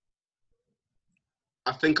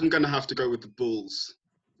 I think I'm going to have to go with the Bulls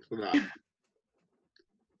for that.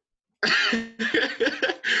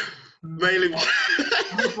 Mainly.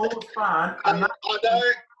 I'm a Bulls fan. And I know.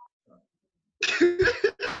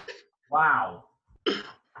 Wow.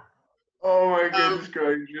 Oh my goodness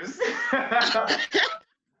gracious. That's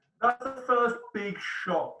the first big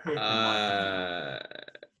shot pick.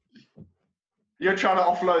 You're trying to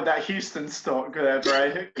offload that Houston stock there,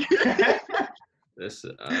 Bray.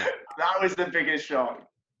 That was the biggest shot.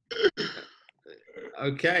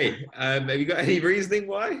 Okay. Have you got any reasoning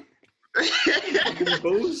why? The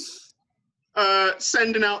Bulls?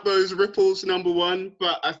 Sending out those ripples, number one.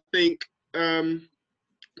 But I think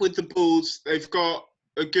with the Bulls, they've got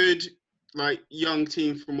a good young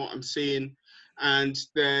team from what I'm seeing. And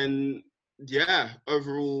then,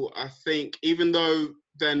 overall, I think even though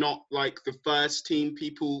they're not the first team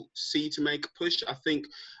people see to make a push, I think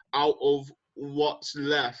out of what's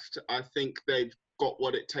left, I think they've got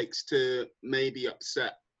what it takes to maybe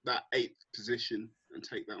upset that 8th position and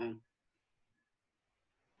take that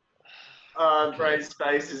on. Bray's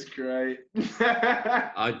face is great.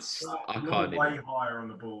 I can't. Way higher on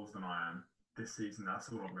the Bulls than I am this season. That's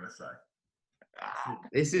all I'm going to say.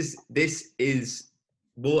 This is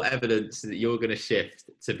more evidence that you're going to shift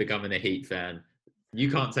to becoming a Heat fan.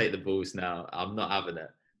 You can't take the Bulls now. I'm not having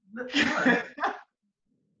it.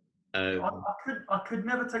 No. I could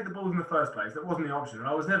never take the Bulls in the first place. That wasn't the option, and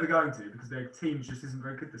I was never going to because their team just isn't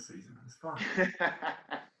very good this season. It's fine.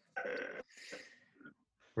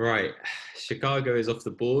 Right, Chicago is off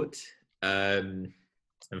the board, and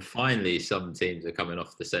finally some teams are coming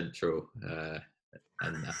off the Central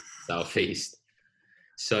and Southeast.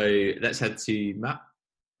 So let's head to Matt.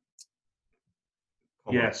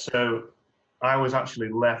 Yeah, so I was actually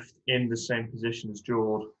left in the same position as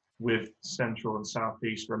Jord with Central and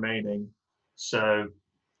Southeast remaining. So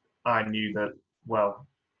I knew that,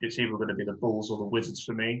 it's either going to be the Bulls or the Wizards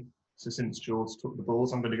for me. So since Jord's took the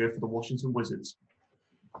Bulls, I'm going to go for the Washington Wizards.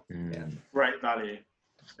 Yeah. Great value.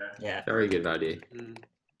 Yeah. Very good value.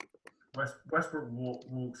 Westbrook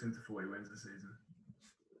walks into 40 wins this season.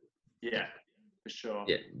 Yeah, for sure.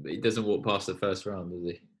 Yeah, but he doesn't walk past the first round, does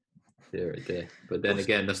he? There. But then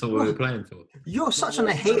again, that's not what we were playing for. You're such on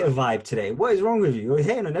a hater vibe today. What is wrong with you? You're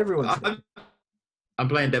hating on everyone today. I'm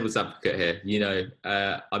playing devil's advocate here.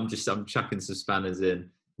 I'm chucking some spanners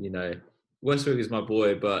in. Westbrook is my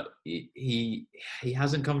boy, but he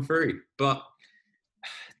hasn't come through. But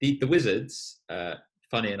the Wizards,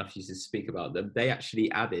 funny enough, you should speak about them. They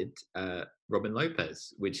actually added Robin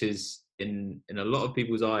Lopez, which is in a lot of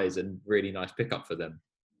people's eyes a really nice pickup for them.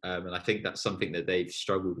 And I think that's something that they've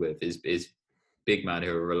struggled with is big men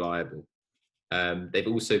who are reliable. They've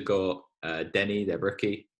also got Denny, their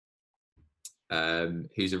rookie,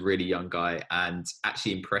 who's a really young guy and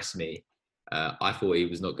actually impressed me. I thought he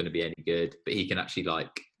was not going to be any good, but he can actually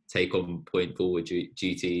take on point forward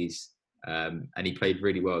duties. And he played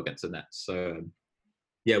really well against the Nets. So,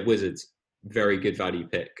 Wizards, very good value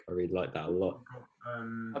pick. I really like that a lot.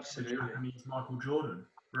 Absolutely. The Japanese Michael Jordan,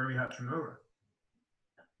 Rui Hachimura.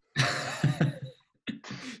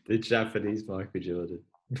 The Japanese Michael Jordan.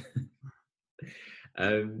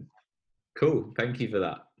 Cool. Thank you for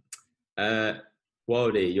that.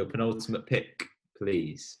 Wildy, your penultimate pick,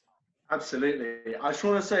 please. Absolutely. I just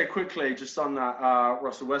want to say quickly, just on that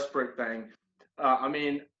Russell Westbrook thing. I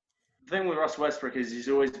mean, the thing with Russell Westbrook is he's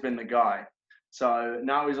always been the guy. So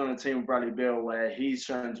now he's on a team with Bradley Beal where he's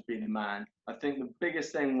shown to be the man. I think the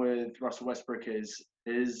biggest thing with Russell Westbrook is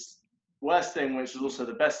his worst thing, which is also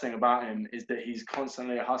the best thing about him, is that he's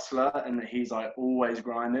constantly a hustler and that he's like always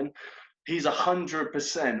grinding. He's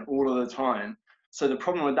 100% all of the time. So the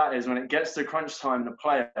problem with that is when it gets to crunch time in the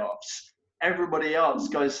playoffs, everybody else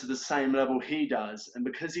goes to the same level he does. And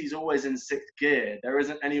because he's always in sixth gear, there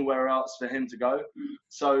isn't anywhere else for him to go.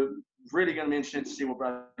 So really going to be interesting to see what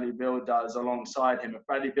Bradley Beal does alongside him. If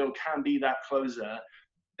Bradley Beal can be that closer,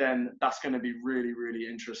 then that's going to be really, really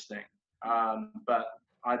interesting. But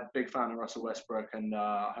I'm a big fan of Russell Westbrook, and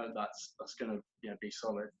I hope that's going to be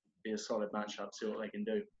solid, be a solid matchup, see what they can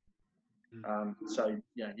do. So,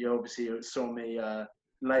 yeah, you obviously saw me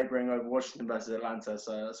labouring over Washington versus Atlanta,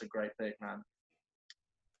 so that's a great pick, man.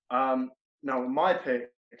 Now, my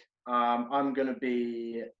pick, I'm going to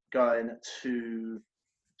be going to...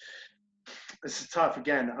 This is tough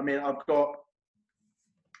again. I mean, I've got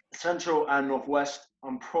Central and Northwest.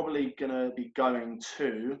 I'm probably going to be going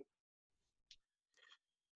to...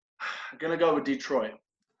 I'm going to go with Detroit.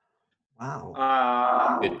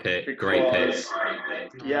 Wow. Good pick. Great pick.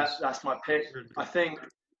 Yeah, that's my pick. I think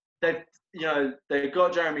they've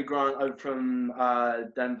got Jeremy Grant over from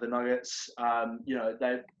Denver Nuggets.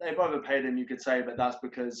 They've overpaid him, you could say, but that's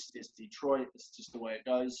because it's Detroit. It's just the way it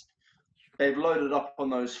goes. They've loaded up on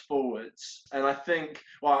those forwards, and I think,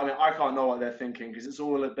 I can't know what they're thinking because it's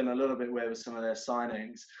all been a little bit weird with some of their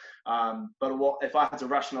signings. But if I had to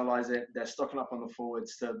rationalize it, they're stocking up on the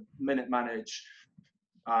forwards to minute manage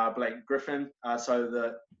Blake Griffin, so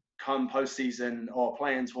that come postseason or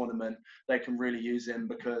play-in tournament, they can really use him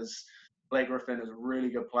because Blake Griffin is a really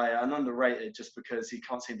good player and underrated just because he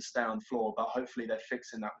can't seem to stay on the floor. But hopefully they're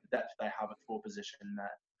fixing that depth they have at four position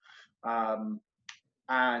there.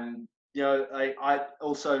 And I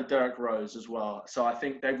also Derrick Rose as well. So I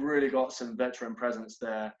think they've really got some veteran presence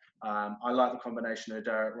there. I like the combination of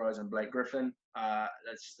Derrick Rose and Blake Griffin.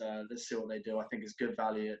 Let's see what they do. I think it's good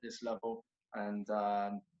value at this level, and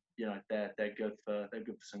they're good for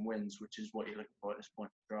some wins, which is what you're looking for at this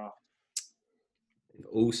point in the draft. They've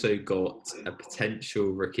also got a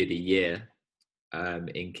potential rookie of the year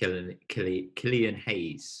in Killian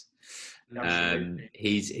Hayes.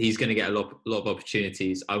 He's going to get a lot of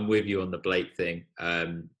opportunities. I'm with you on the Blake thing.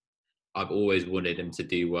 I've always wanted him to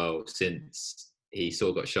do well since he sort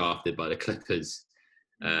of got shafted by the Clippers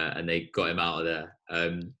and they got him out of there.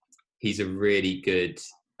 He's a really good.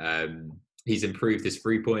 He's improved his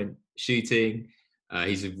 3-point shooting.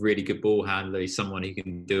 He's a really good ball handler. He's someone who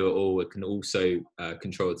can do it all. Can also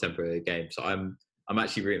control the tempo of the game. So I'm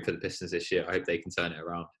actually rooting for the Pistons this year. I hope they can turn it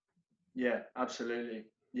around. Yeah, absolutely.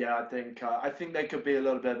 Yeah, I think they could be a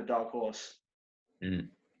little bit of a dark horse.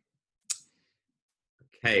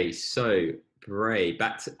 Okay, so Bray,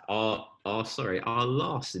 back to our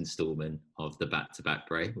last instalment of the back-to-back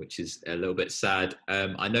Bray, which is a little bit sad.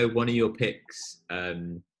 I know one of your picks.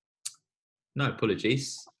 No,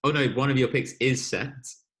 apologies. Oh no, one of your picks is set.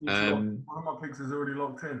 One of my picks is already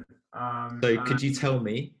locked in. So could you tell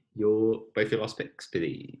me both your last picks,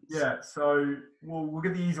 please? Yeah, so we'll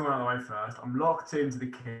get the easy one out of the way first. I'm locked into the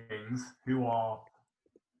Kings, who are,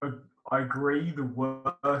 I agree, the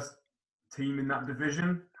worst team in that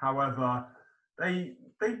division. However, they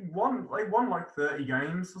won like 30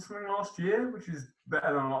 games or something last year, which is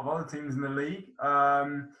better than a lot of other teams in the league.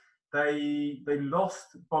 They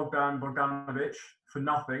lost Bogdanovic for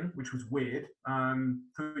nothing, which was weird.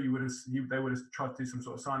 Thought they would have tried to do some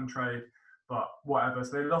sort of sign trade, but whatever.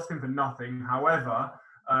 So they lost him for nothing. However,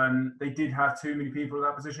 they did have too many people in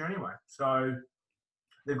that position anyway. So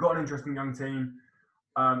they've got an interesting young team.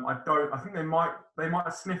 I think they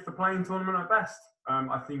might sniff the play-in tournament at best.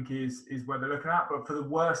 I think is where they're looking at. But for the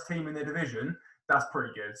worst team in their division, that's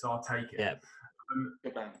pretty good. So I'll take it. Yeah.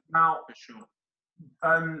 Now, for sure.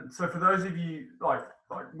 So for those of you like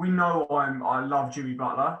we know I love Jimmy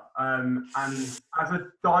Butler, and as a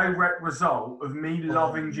direct result of me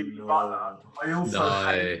loving Jimmy Butler, I also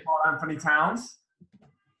hate Karl Anthony Towns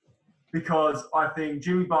because I think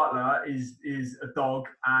Jimmy Butler is a dog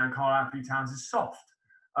and Karl Anthony Towns is soft.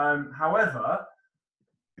 However,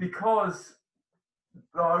 because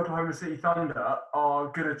the Oklahoma City Thunder are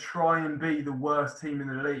going to try and be the worst team in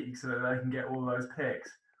the league so that they can get all those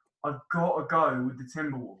picks, I've got to go with the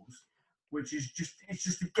Timberwolves, which is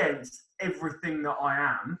just against everything that I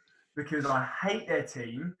am, because I hate their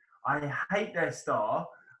team. I hate their star.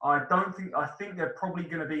 I think they're probably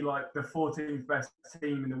going to be like the 14th best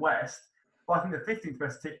team in the West, but I think the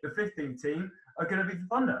 15th team are going to be the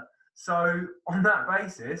Thunder. So on that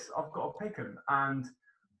basis, I've got to pick him, and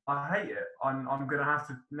I hate it. I'm going to have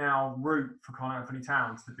to now root for Carl Anthony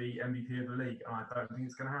Towns to be MVP of the league, and I don't think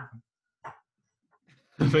it's going to happen.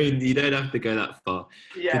 I mean, you don't have to go that far.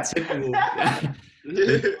 Yeah.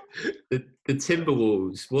 The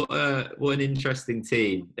Timberwolves, what an interesting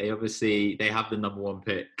team. They have the number one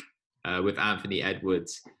pick with Anthony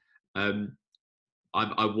Edwards.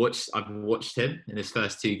 I've watched him in his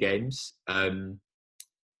first 2 games. I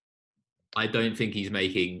don't think he's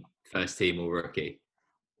making first team or rookie.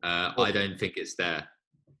 I don't think it's there.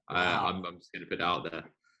 I'm just going to put it out there.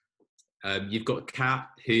 You've got Cat,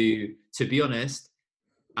 who, to be honest,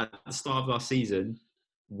 at the start of last season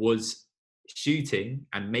was shooting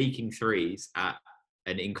and making threes at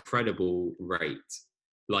an incredible rate.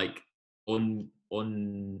 Like he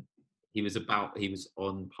was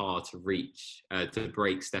on par to break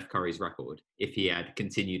Steph Curry's record if he had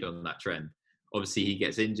continued on that trend. Obviously, he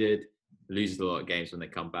gets injured, loses a lot of games when they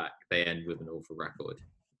come back. They end with an awful record.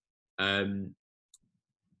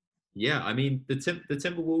 Yeah, I mean, the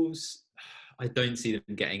Timberwolves, I don't see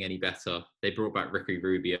them getting any better. They brought back Ricky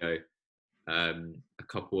Rubio, a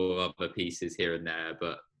couple of other pieces here and there,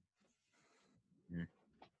 but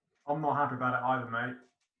I'm not happy about it either, mate.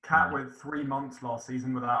 Cat went 3 months last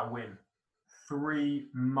season without a win. 3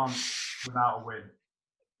 months without a win.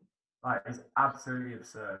 That is absolutely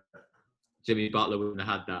absurd. Jimmy Butler wouldn't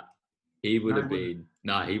have had that. He would have been.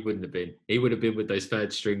 No, he wouldn't have been. He would have been with those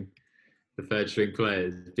third string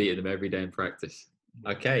players, beating them every day in practice.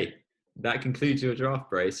 Okay, that concludes your draft,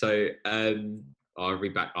 Bray. So I'll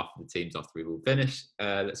read back after the teams after we've all finished.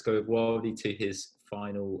 Let's go with Wildy to his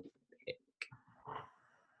final pick.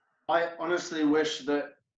 I honestly wish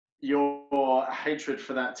that your hatred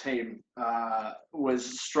for that team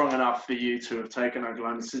was strong enough for you to have taken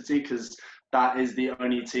Oklahoma City, because that is the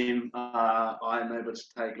only team I am able to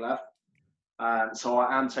take left. So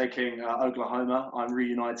I am taking Oklahoma. I'm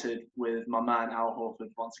reunited with my man Al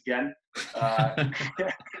Horford once again.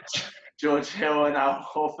 George Hill and Al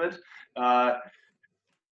Horford.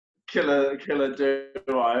 Killer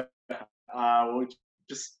duo. We'll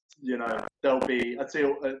just, they'll be,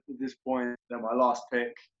 until at this point, they're my last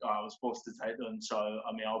pick. I was forced to take them. So,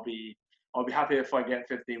 I mean, I'll be happy if I get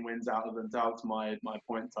 15 wins out of them to help my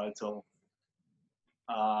point total.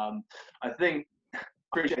 I think,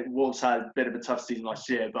 appreciate Wolves had a bit of a tough season last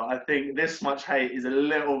year, but I think this much hate is a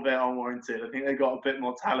little bit unwarranted. I think they've got a bit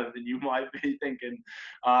more talent than you might be thinking,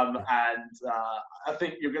 and I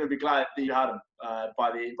think you're going to be glad that you had them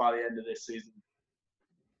by the end of this season.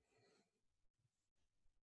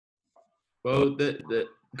 Well,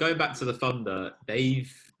 going back to the Thunder,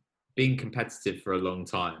 they've been competitive for a long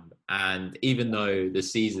time, and even though the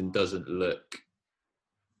season doesn't look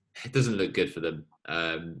good for them.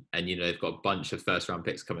 And they've got a bunch of first-round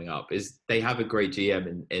picks coming up. They have a great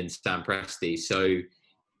GM in Sam Presti, so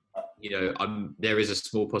there is a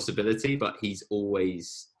small possibility, but he's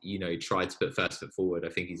always tried to put first foot forward. I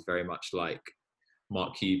think he's very much like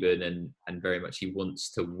Mark Cuban, and very much he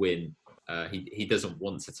wants to win. He doesn't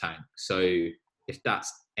want to tank. So if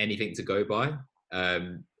that's anything to go by,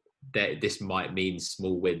 this might mean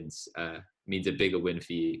small wins, means a bigger win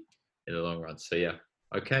for you in the long run. So yeah,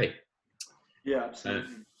 okay. Yeah,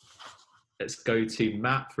 absolutely. Let's go to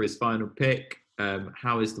Matt for his final pick.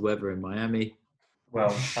 How is the weather in Miami?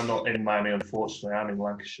 Well, I'm not in Miami, unfortunately. I'm in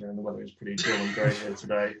Lancashire, and the weather is pretty dull and grey here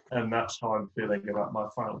today. And that's how I'm feeling about my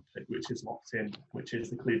final pick, which is locked in, which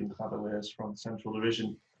is the Cleveland Cavaliers from Central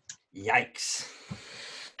Division. Yikes.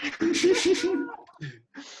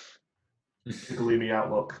 Gloomy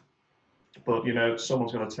outlook. But,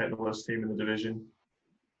 someone's going to take the worst team in the division.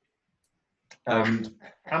 And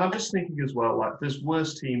I'm just thinking as well, like, there's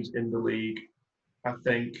worse teams in the league, I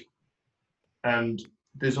think, and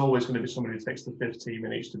there's always going to be somebody who takes the 5th team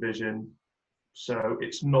in each division. So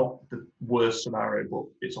it's not the worst scenario, but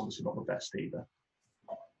it's obviously not the best either.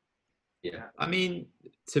 Yeah, I mean,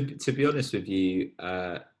 to be honest with you,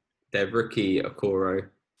 their rookie Okoro,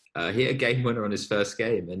 he had a game winner on his first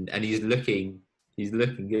game, and he's looking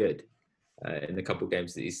good in the couple of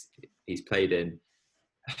games that he's played in.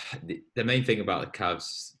 The main thing about the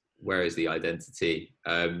Cavs, where is the identity?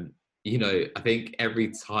 I think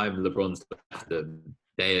every time LeBron's left them,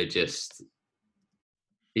 he's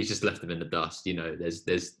just left them in the dust.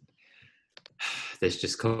 There's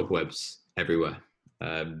just cobwebs everywhere.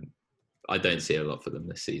 I don't see a lot for them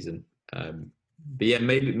this season. But yeah,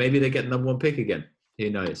 maybe they get the number 1 pick again.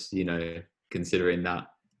 Who knows? Considering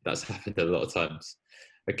that's happened a lot of times.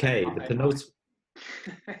 Okay,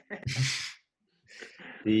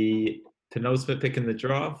 the penultimate pick in the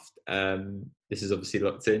draft. This is obviously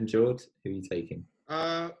locked in. George, who are you taking?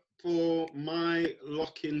 for my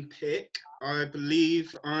lock-in pick, I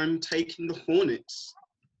believe I'm taking the Hornets.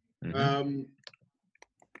 Mhm.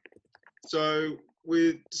 So,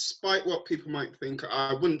 despite what people might think,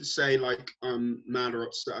 I wouldn't say like I'm mad or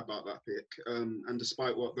upset about that pick. And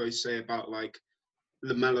despite what they say about like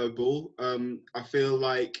LaMelo Ball, I feel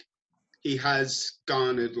like he has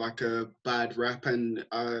garnered like a bad rep, and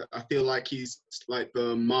I feel like he's like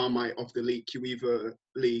the Marmite of the league. You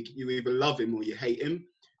either love him or you hate him.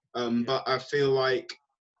 But I feel like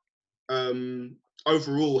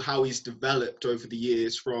overall how he's developed over the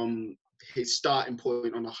years from his starting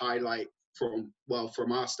point on a highlight from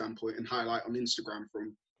our standpoint and highlight on Instagram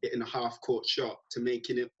from hitting a half court shot to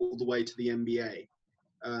making it all the way to the NBA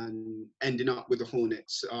and ending up with the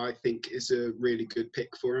Hornets, I think is a really good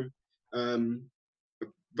pick for him. A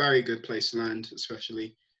very good place to land,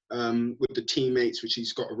 especially with the teammates which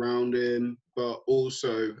he's got around him, but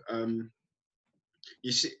also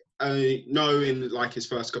you see, I know in like his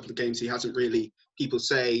first couple of games, people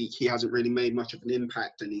say he hasn't really made much of an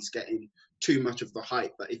impact and he's getting too much of the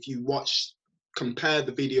hype. But if you compare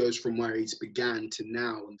the videos from where he's began to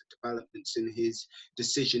now and the developments in his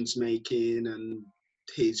decisions making and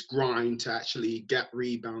his grind to actually get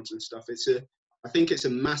rebounds and stuff, I think it's a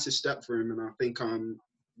massive step for him. And I think I'm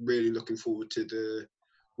really looking forward to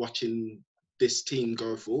watching this team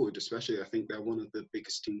go forward, especially I think they're one of the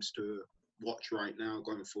biggest teams to watch right now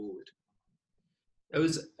going forward. There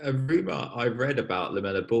was a rumor I read about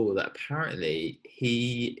LaMelo Ball that apparently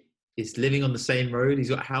he is living on the same road. He's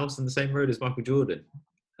got a house on the same road as Michael Jordan.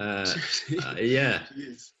 Yeah.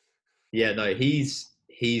 Jeez. Yeah, no, he's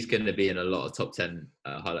going to be in a lot of top 10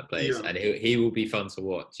 highlight plays, and he will be fun to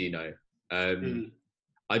watch, you know.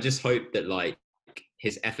 I just hope that like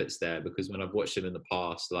his efforts there, because when I've watched him in the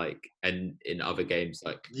past, like, and in other games,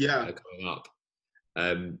 like coming up,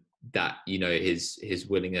 that, you know, his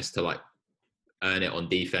willingness to like earn it on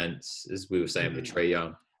defense, as we were saying with Trae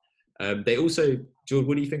Young. They also, George,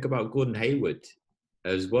 what do you think about Gordon Hayward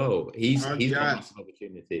as well? He's got a massive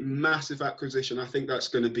opportunity. Massive acquisition. I think that's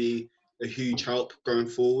going to be a huge help going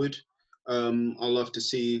forward. I love to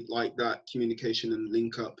see like that communication and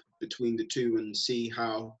link up between the two and see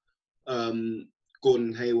how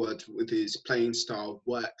Gordon Hayward with his playing style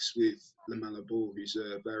works with LaMelo Ball, who's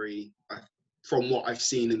from what I've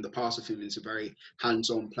seen in the past of him, is a very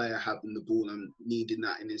hands-on player, having the ball and needing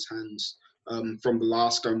that in his hands. From the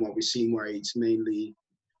last game, what we've seen where he's mainly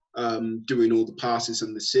doing all the passes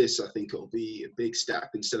and assists, I think it'll be a big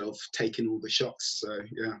step instead of taking all the shots. So,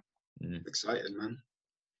 excited, man.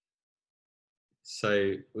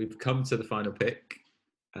 So we've come to the final pick.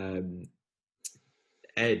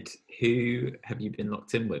 Ed, who have you been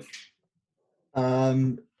locked in with?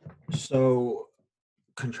 So,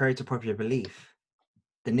 contrary to popular belief,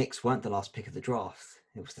 the Knicks weren't the last pick of the draft.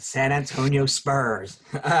 It was the San Antonio Spurs.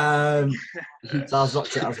 So I was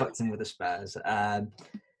locked in with the Spurs. I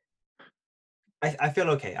feel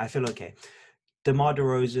okay. DeMar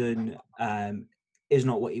DeRozan is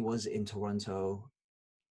not what he was in Toronto.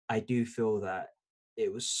 I do feel that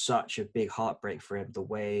it was such a big heartbreak for him, the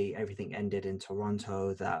way everything ended in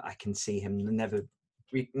Toronto, that I can see him never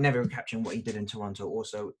capturing what he did in Toronto.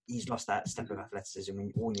 Also, he's lost that step of athleticism,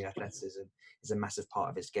 and all new athleticism is a massive part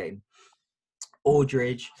of his game.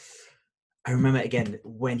 Aldridge, I remember again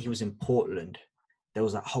when he was in Portland, there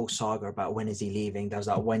was that whole saga about when is he leaving. There was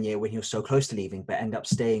that 1 year when he was so close to leaving, but ended up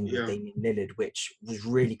staying with Damian Lillard, which was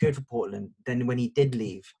really good for Portland. Then when he did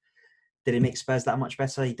leave, did it make Spurs that much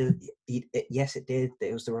better? Yes, it did.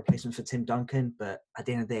 It was the replacement for Tim Duncan, but at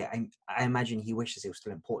the end of the day, I imagine he wishes he was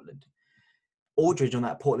still in Portland. Aldridge on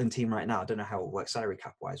that Portland team right now, I don't know how it works salary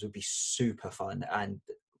cap wise, would be super fun. And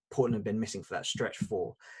Portland have been missing for that stretch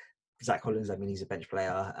for Zach Collins. I mean, he's a bench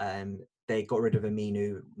player. They got rid of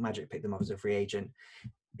Aminu. Magic picked them up as a free agent.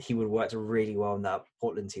 He would have worked really well in that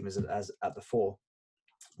Portland team as at the 4.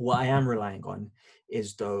 What I am relying on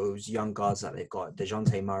is those young guards that they've got.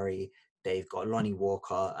 DeJounte Murray, they've got Lonnie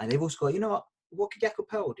Walker, and they've also got, what could Jakob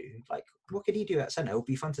Poeltl do? Like, what could he do at center? It would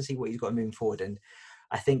be fun to see what he's got moving forward. And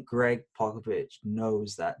I think Greg Popovich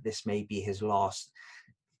knows that this may be his last.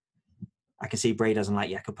 I can see Bray doesn't like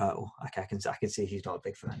Jakob Poeltl. I can see he's not a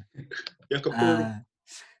big fan. Jakob Poeltl.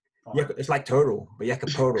 It's like Total, but Jakob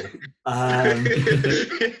Poeltl. I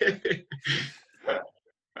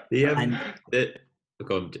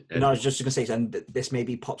was just going to say, and this may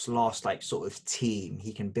be Pop's last sort of team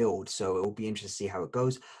he can build, so it will be interesting to see how it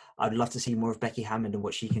goes. I'd love to see more of Becky Hammond and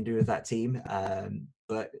what she can do with that team,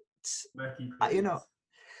 but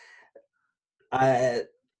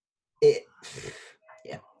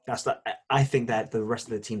I think that the rest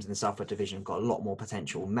of the teams in the Southwest Division have got a lot more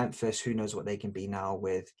potential. Memphis, who knows what they can be now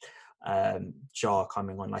with Jar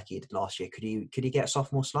coming on like he did last year. Could he get a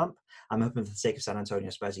sophomore slump? I'm hoping for the sake of San Antonio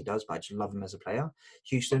Spurs he does, but I just love him as a player.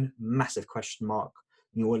 Houston, massive question mark.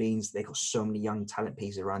 New Orleans, they got so many young talent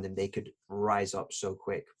pieces around him. They could rise up so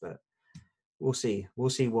quick, but we'll see. We'll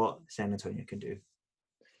see what San Antonio can do.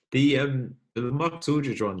 The Marcus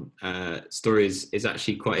Aldridge story is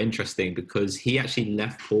actually quite interesting because he actually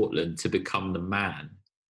left Portland to become the man.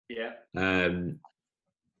 Yeah.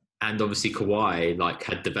 And obviously Kawhi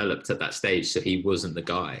had developed at that stage, so he wasn't the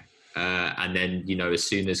guy. And then as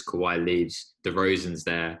soon as Kawhi leaves, DeRozan's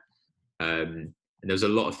there. And there's a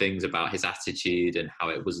lot of things about his attitude and how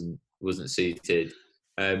it wasn't suited.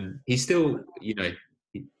 He's still,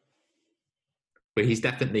 but he's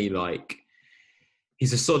definitely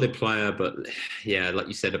he's a solid player, but yeah, like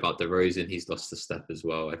you said about DeRozan, he's lost a step as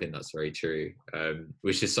well. I think that's very true,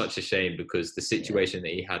 which is such a shame because the situation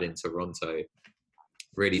that he had in Toronto,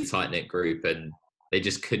 really tight-knit group, and they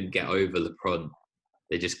just couldn't get over LeBron.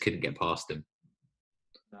 They just couldn't get past him.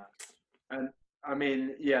 And I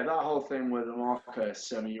mean, yeah, that whole thing with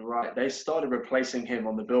Marcus, I mean, you're right. They started replacing him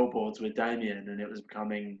on the billboards with Damian, and it was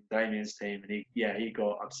becoming Damian's team, and he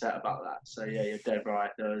got upset about that. So yeah, you're dead right.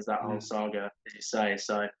 There was that whole saga, as you say.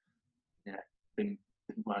 So yeah, didn't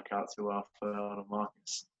work out too well for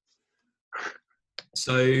Marcus.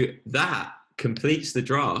 So that completes the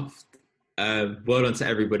draft. Well done to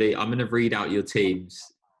everybody. I'm going to read out your teams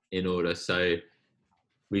in order. So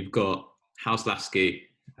we've got House Lasky,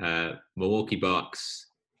 Milwaukee Bucks,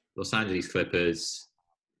 Los Angeles Clippers,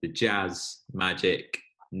 the Jazz, Magic,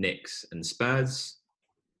 Knicks, and Spurs.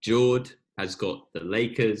 Jord has got the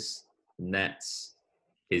Lakers, Nets,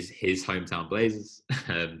 his hometown Blazers,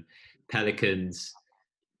 Pelicans,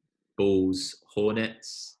 Bulls,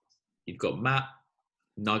 Hornets. You've got Matt,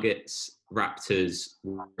 Nuggets, Raptors,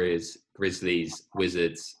 Warriors, Grizzlies,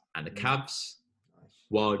 Wizards, and the Cavs.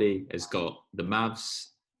 Wildy has got the Mavs,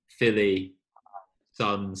 Philly,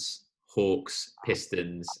 Suns, Hawks,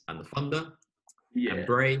 Pistons, and the Thunder. Yeah. And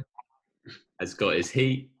Bray has got his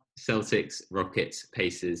Heat, Celtics, Rockets,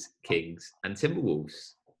 Pacers, Kings, and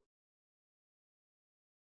Timberwolves.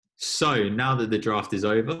 So now that the draft is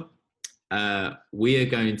over, we are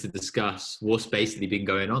going to discuss what's basically been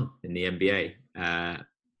going on in the NBA.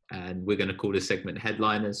 And we're going to call this segment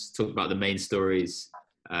Headliners, talk about the main stories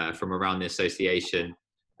from around the association.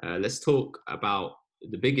 Let's talk about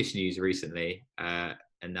the biggest news recently,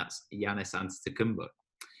 and that's Giannis Antetokounmpo.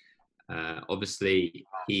 Obviously,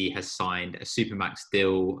 he has signed a Supermax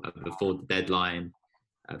deal before the deadline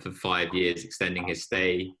for 5 years, extending his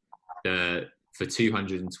stay for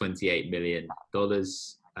 $228 million.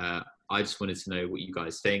 I just wanted to know what you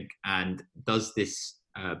guys think. And does this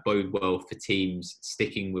bode well for teams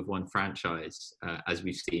sticking with one franchise, as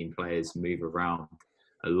we've seen players move around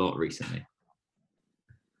a lot recently?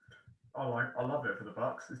 I love it for the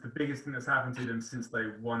Bucks. It's the biggest thing that's happened to them since they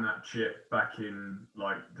won that chip back in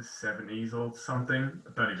the 70s or something.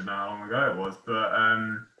 I don't even know how long ago it was, but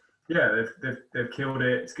yeah, they've killed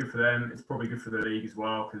it. It's good for them. It's probably good for the league as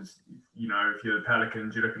well because if you're the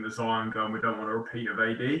Pelicans, you're looking at Zion going, we don't want a repeat of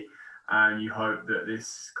AD, and you hope that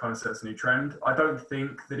this kind of sets a new trend. I don't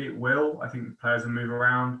think that it will. I think players will move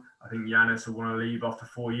around. I think Giannis will want to leave after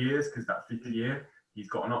 4 years because that fifth year he's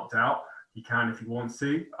got an opt out. He can if he wants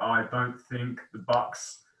to. I don't think the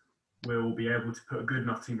Bucks will be able to put a good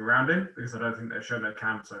enough team around him because I don't think they've shown they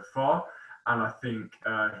can so far. And I think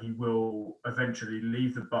he will eventually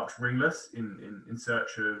leave the Bucks ringless in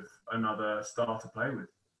search of another star to play with.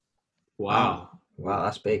 Wow,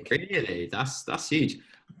 that's big. Really, that's huge.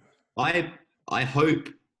 I hope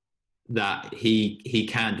that he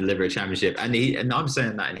can deliver a championship, and I'm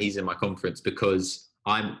saying that, and he's in my conference because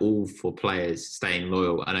I'm all for players staying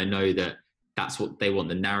loyal, and I know that that's what they want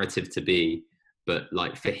the narrative to be. But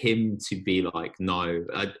for him to be no,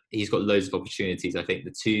 he's got loads of opportunities. I think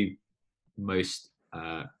the two most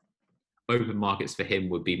open markets for him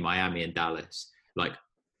would be Miami and Dallas.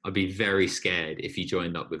 I'd be very scared if he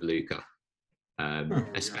joined up with Luka.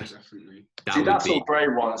 Especially, that's all Bray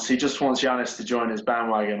wants. He just wants Giannis to join his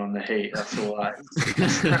bandwagon on the Heat. That's all. I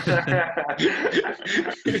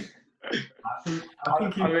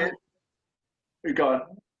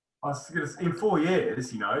was going to say, in 4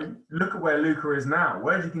 years, look at where Luka is now.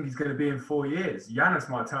 Where do you think he's going to be in 4 years? Giannis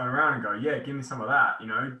might turn around and go, yeah, give me some of that.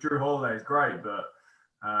 Drew Holiday is great, but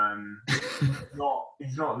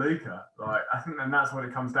he's not Luka. I think then that's what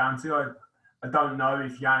it comes down to. I don't know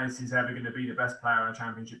if Giannis is ever going to be the best player on a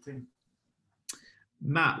championship team.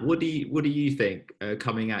 Matt, what do you think?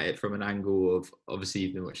 Coming at it from an angle of, obviously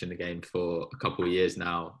you've been watching the game for a couple of years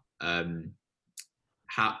now.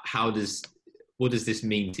 What does this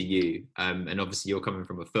mean to you? And obviously you're coming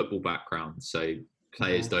from a football background, so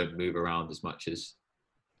players don't move around as much as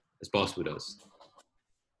basketball does.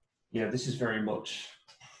 Yeah, this is very much.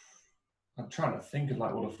 I'm trying to think of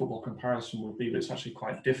like what a football comparison would be, but it's actually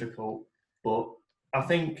quite difficult. But I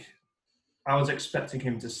think I was expecting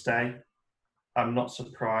him to stay. I'm not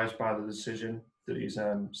surprised by the decision that he's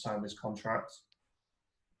signed this contract.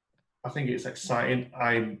 I think it's exciting.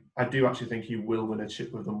 I do actually think he will win a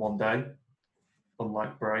chip with them one day,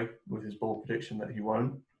 unlike Bray with his bold prediction that he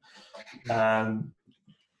won't.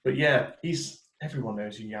 But yeah, everyone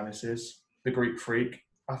knows who Giannis is, the Greek freak.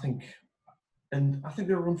 I think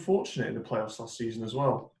they were unfortunate in the playoffs last season as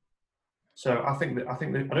well. So I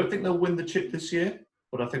don't think they'll win the chip this year,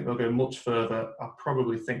 but I think they'll go much further. I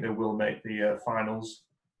probably think they will make the finals,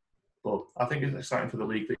 but I think it's exciting for the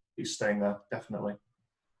league that he's staying there, definitely.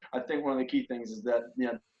 I think one of the key things is that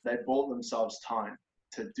they bought themselves time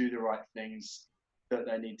to do the right things that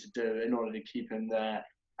they need to do in order to keep him there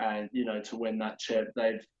and to win that chip.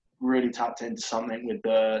 They've really tapped into something with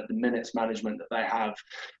the minutes management that they have.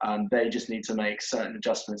 They just need to make certain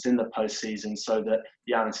adjustments in the postseason so that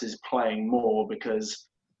Giannis is playing more, because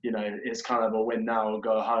it's kind of a win now or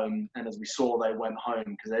go home. And as we saw, they went home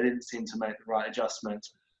because they didn't seem to make the right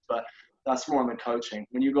adjustments. But that's more on the coaching.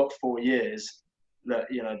 When you've got 4 years, that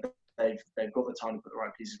they've got the time to put the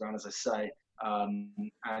right pieces around, as I say.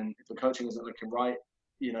 And if the coaching isn't looking right,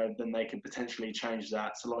 then they could potentially change that.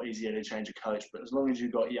 It's a lot easier to change a coach, but as long as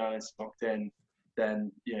you've got Giannis locked in,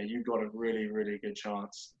 then you've got a really, really good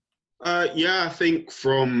chance. Yeah, I think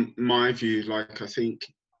from my view, I think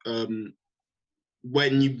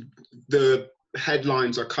when the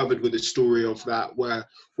headlines are covered with a story of that, where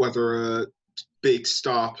whether a big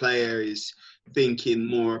star player is thinking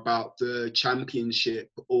more about the championship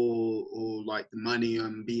or like the money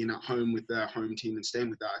and being at home with their home team and staying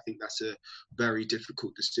with that, I think that's a very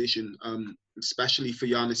difficult decision, especially for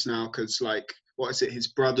Giannis now, because his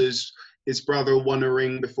brother won a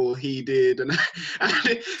ring before he did, and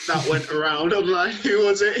that went around. I'm like, who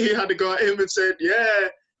was it? He had to go at him and said, yeah,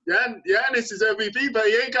 Giannis is MVP, but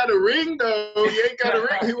he ain't got a ring though. He ain't got a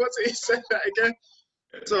ring. Who was it? He said that again.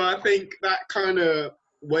 So I think that kind of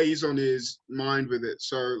weighs on his mind with it.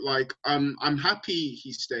 So I'm happy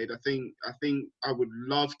he stayed. I think I would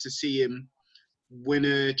love to see him win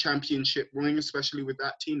a championship ring, especially with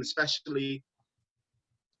that team, especially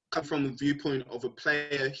come from the viewpoint of a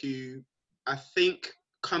player who I think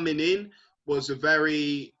coming in was a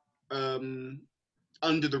very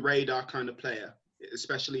under the radar kind of player,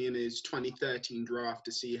 especially in his 2013 draft,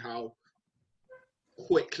 to see how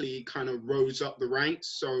quickly he kind of rose up the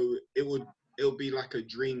ranks. So it'll be like a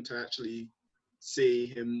dream to actually see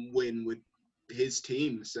him win with his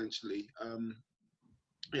team, essentially.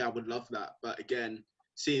 I would love that. But again,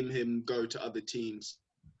 seeing him go to other teams,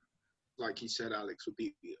 like you said, Alex, would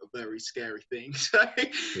be a very scary thing.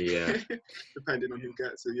 Yeah. Depending on who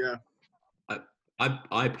gets it, yeah.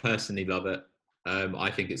 I personally love it. I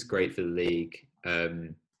think it's great for the league.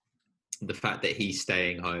 The fact that he's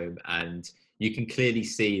staying home, and you can clearly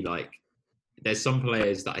see there's some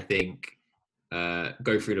players that I think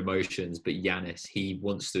go through the motions, but Giannis, he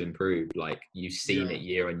wants to improve. You've seen it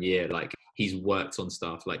year on year. He's worked on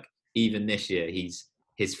stuff. Even this year,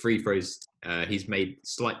 his free throws. He's made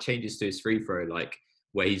slight changes to his free throw,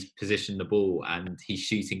 where he's positioned the ball and he's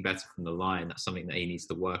shooting better from the line. That's something that he needs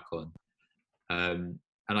to work on. And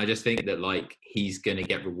I just think that he's going to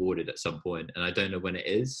get rewarded at some point, and I don't know when it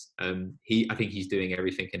is. I think he's doing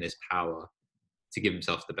everything in his power to give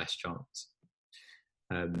himself the best chance.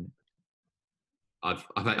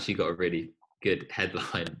 I've actually got a really good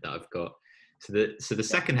headline that I've got. So the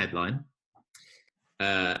second headline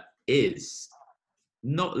is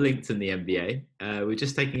not linked in the NBA. We're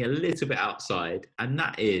just taking a little bit outside, and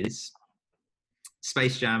that is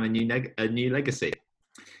Space Jam: A New Legacy.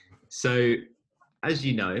 So, as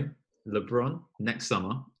you know, LeBron next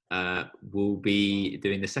summer will be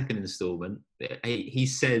doing the second installment. He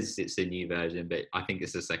says it's a new version, but I think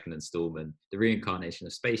it's the second installment, the reincarnation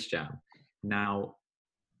of Space Jam. Now,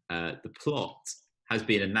 the plot has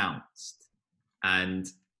been announced, and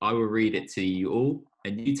I will read it to you all,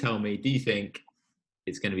 and you tell me: do you think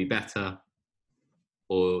it's going to be better,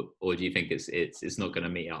 or do you think it's not going to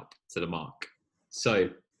meet up to the mark? So,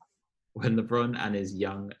 when LeBron and his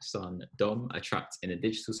young son Dom are trapped in a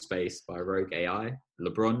digital space by a rogue AI,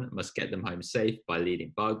 LeBron must get them home safe by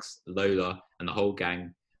leading Bugs, Lola, and the whole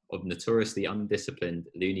gang of notoriously undisciplined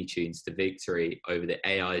Looney Tunes to victory over the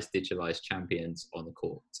AI's digitalized champions on the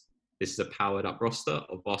court. This is a powered-up roster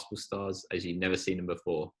of basketball stars as you've never seen them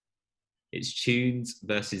before. It's Tunes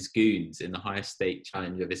versus Goons in the highest stake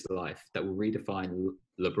challenge of his life that will redefine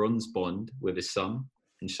LeBron's bond with his son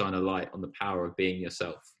and shine a light on the power of being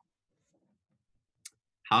yourself.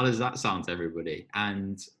 How does that sound to everybody?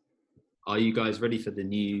 And are you guys ready for the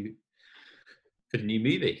new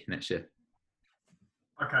movie next year?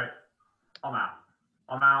 Okay, I'm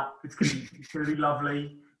out. It's gonna be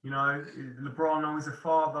lovely. You know, LeBron knows a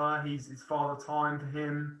father. It's father time for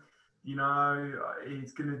him. You know,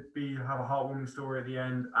 it's gonna have a heartwarming story at the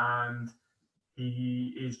end, and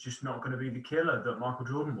he is just not going to be the killer that Michael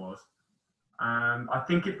Jordan was. I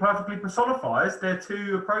think it perfectly personifies their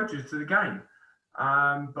two approaches to the game.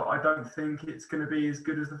 But I don't think it's going to be as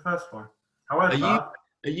good as the first one. However,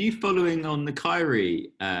 are you following on the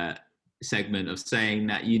Kyrie segment of saying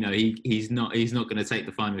that, you know, he's not going to take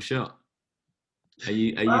the final shot? Are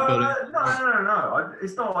you following? No.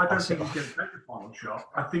 It's not. I don't think he's going to take the final shot.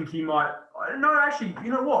 I think he might. No, actually,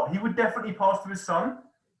 you know what? He would definitely pass to his son.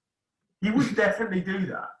 He would definitely do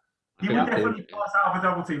that. He would definitely pass out of a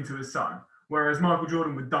double team to his son, whereas Michael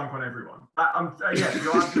Jordan would dunk on everyone. Yeah,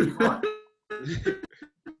 you're absolutely right.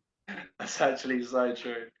 That's actually so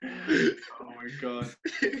true. Oh my god.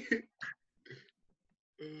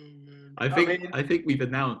 I think we've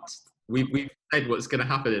announced. We've said what's going to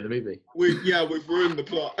happen in the movie. We've ruined the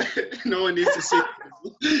plot. No one needs to see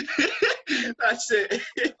it. That's it.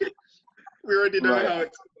 We already know how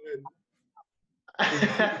it's going to end. I'm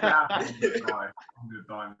gonna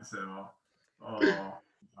die in the cinema. Oh,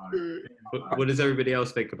 what does everybody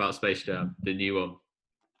else think about Space Jam, the new one?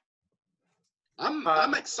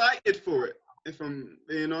 I'm excited for it, if I'm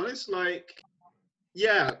being honest. Like,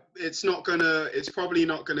 yeah, it's probably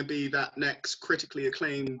not gonna be that next critically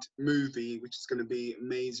acclaimed movie, which is gonna be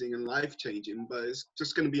amazing and life-changing, but it's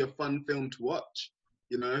just gonna be a fun film to watch.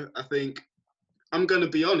 You know, I think I'm gonna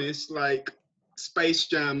be honest, like Space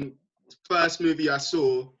Jam, first movie I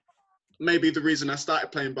saw, maybe the reason I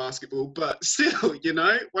started playing basketball, but still, you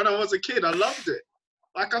know, when I was a kid, I loved it.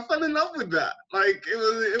 Like, I fell in love with that. Like,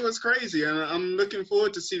 it was crazy, and I'm looking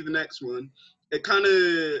forward to see the next one. It kind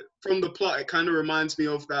of, from the plot, it kind of reminds me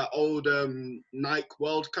of that old Nike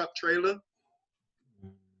World Cup trailer,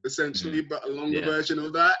 essentially, but a longer version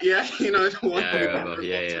of that. Yeah, you know, the one takeover.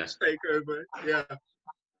 Yeah.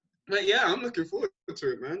 But yeah, I'm looking forward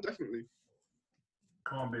to it, man, definitely.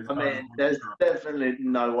 I mean, there's definitely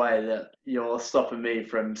no way that you're stopping me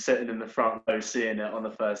from sitting in the front row seeing it on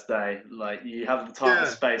the first day. Like, you have the title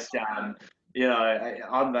Space Jam, you know,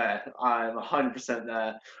 I'm there. I'm 100%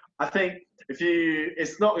 there. I think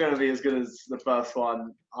it's not going to be as good as the first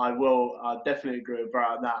one. I definitely agree with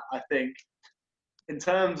Brad on that. I think in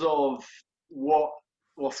terms of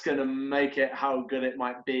what's going to make it, how good it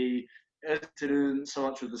might be, it's to do so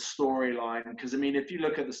much with the storyline. Because, I mean, if you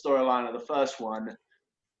look at the storyline of the first one,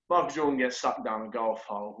 Michael Jordan gets sucked down a golf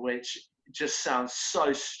hole, which just sounds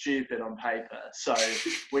so stupid on paper. So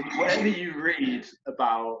whenever you read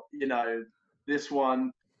about, you know, this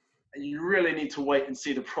one, you really need to wait and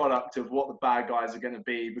see the product of what the bad guys are going to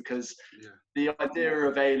be, because the idea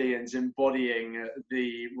of aliens embodying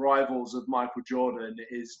the rivals of Michael Jordan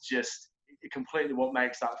is just completely what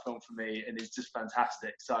makes that film for me, and is just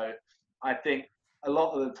fantastic. So I think a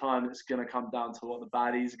lot of the time it's going to come down to what the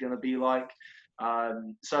baddies are going to be like.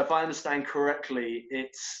 So if I understand correctly,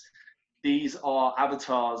 these are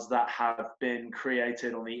avatars that have been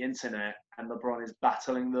created on the internet, and LeBron is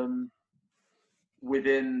battling them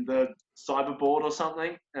within the cyberboard or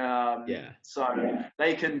something. So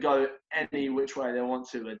they can go any which way they want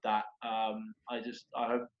to with that. I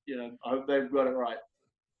hope they've got it right.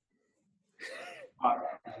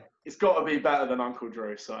 It's got to be better than Uncle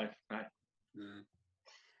Drew. So.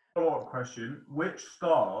 Follow-up question: which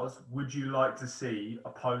stars would you like to see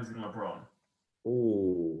opposing LeBron?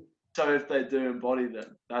 Oh. So if they do embody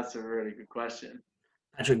them, that's a really good question.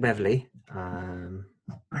 Patrick Beverley.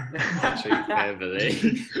 Patrick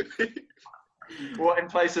Beverley. What, in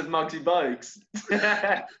place of Muggsy Bogues?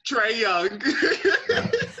 Trae Young.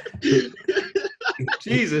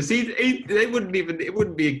 Jesus, it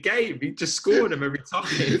wouldn't be a game. He just scored them every time.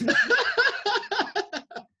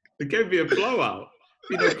 The game would be a blowout.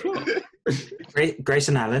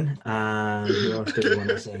 Grayson Allen. Who else do we want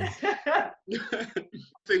to see?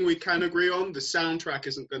 Thing we can agree on: the soundtrack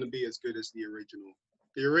isn't going to be as good as the original.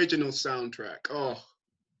 The original soundtrack, oh,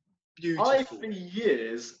 beautiful. I, for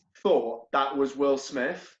years, thought that was Will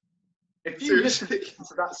Smith. If you listen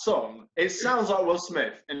to that song, it sounds like Will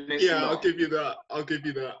Smith. And it's not. I'll give you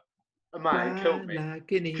that. Man, it killed me.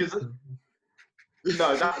 Like an Because eagle.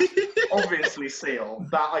 no, that's obviously Seal.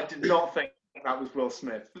 That I did not think that was Will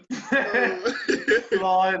Smith.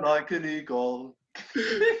 Fly like an eagle.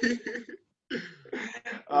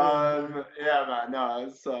 Yeah, man. No,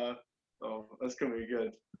 it's that's gonna be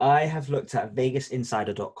good. I have looked at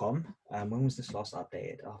VegasInsider.com. When was this last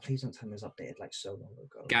updated? Oh, please don't tell me it was updated like so long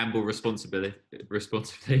ago. Gamble responsibly.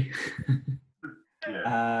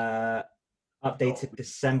 Updated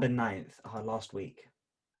December 9th, last week.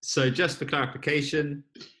 So just for clarification,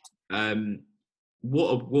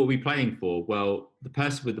 what are we playing for? Well, the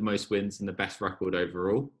person with the most wins and the best record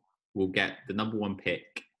overall will get the number one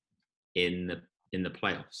pick in the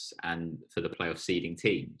playoffs and for the playoff seeding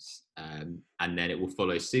teams. And then it will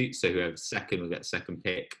follow suit. So whoever's second will get second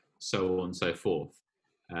pick, so on and so forth.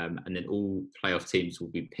 And then all playoff teams will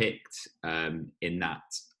be picked in that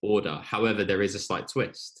order. However, there is a slight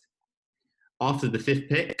twist. After the fifth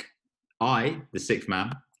pick, I, the sixth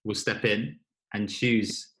man, will step in and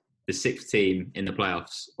choose the sixth team in the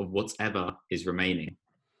playoffs of whatever is remaining.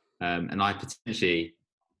 And I potentially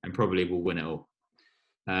and probably will win it all.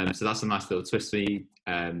 So that's a nice little twist for me.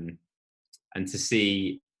 And to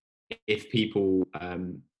see if people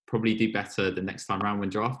probably do better the next time around when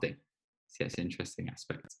drafting. So that's an interesting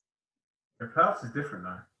aspect. The playoffs is different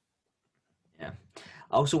though. Yeah.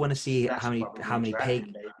 I also want to see That's how many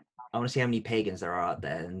drafting, baby. I want to see how many pagans there are out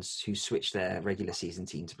there and who switch their regular season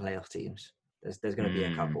team to playoff teams. There's going to be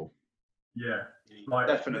a couple. Yeah, like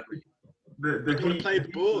Definitely. The Gotta Heat play the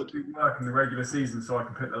board. didn't work in the regular season, so I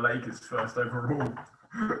can pick the Lakers first overall.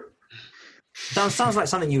 Sounds like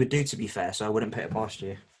something you would do, to be fair, so I wouldn't put it past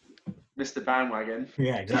you. Mr. Bandwagon.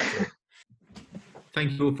 Yeah, exactly.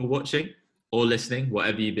 Thank you all for watching or listening,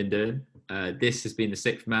 whatever you've been doing. This has been the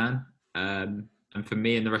sixth man. And for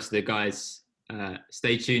me and the rest of the guys,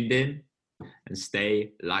 stay tuned in and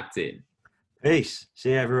stay locked in. Peace.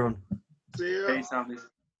 See you, everyone. See ya. Peace, Andy.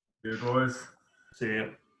 Yeah, boys. See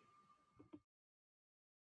you.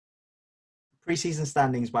 Preseason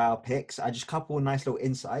standings by our picks. I just couple of nice little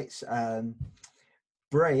insights.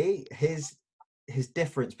 Bray, his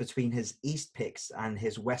difference between his East picks and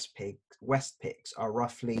his West picks are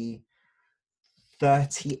roughly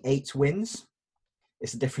 38 wins.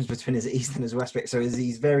 It's the difference between his East and his West pick. So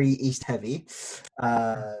he's very East heavy.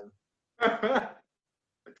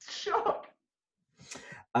 Shock.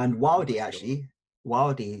 And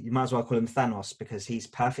Wildy, you might as well call him Thanos because he's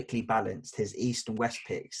perfectly balanced. His East and West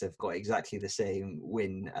picks have got exactly the same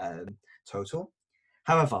win total.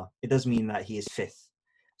 However, it does mean that he is fifth.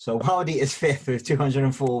 So Wildy is fifth with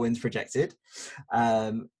 204 wins projected.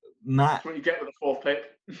 Matt, That's what you get with the fourth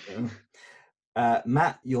pick.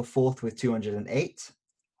 Matt, you're fourth with 208.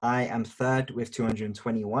 I am third with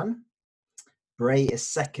 221. Bray is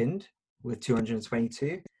second with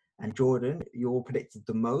 222. And Jordan, you're predicted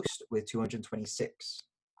the most with 226.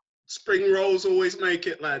 Spring rolls always make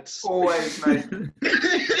it, lads. Always, mate.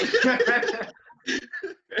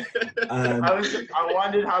 I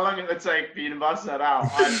wondeed how long it would take for you to bust that out.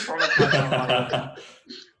 I promised myself.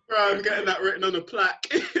 Bro, I'm getting that written on a plaque.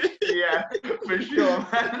 Yeah, for sure,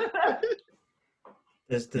 man.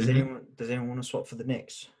 Does anyone want to swap for the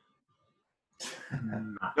Knicks?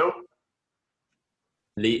 Nope.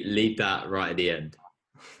 Leave that right at the end.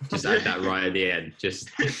 Just add that right at the end.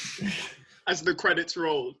 Just as the credits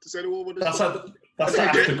roll. Does anyone want to? That's the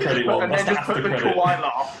after credit one. And That's then the just put after the credit. Kawhi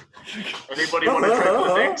laugh. Anybody want to trade for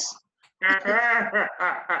the Knicks?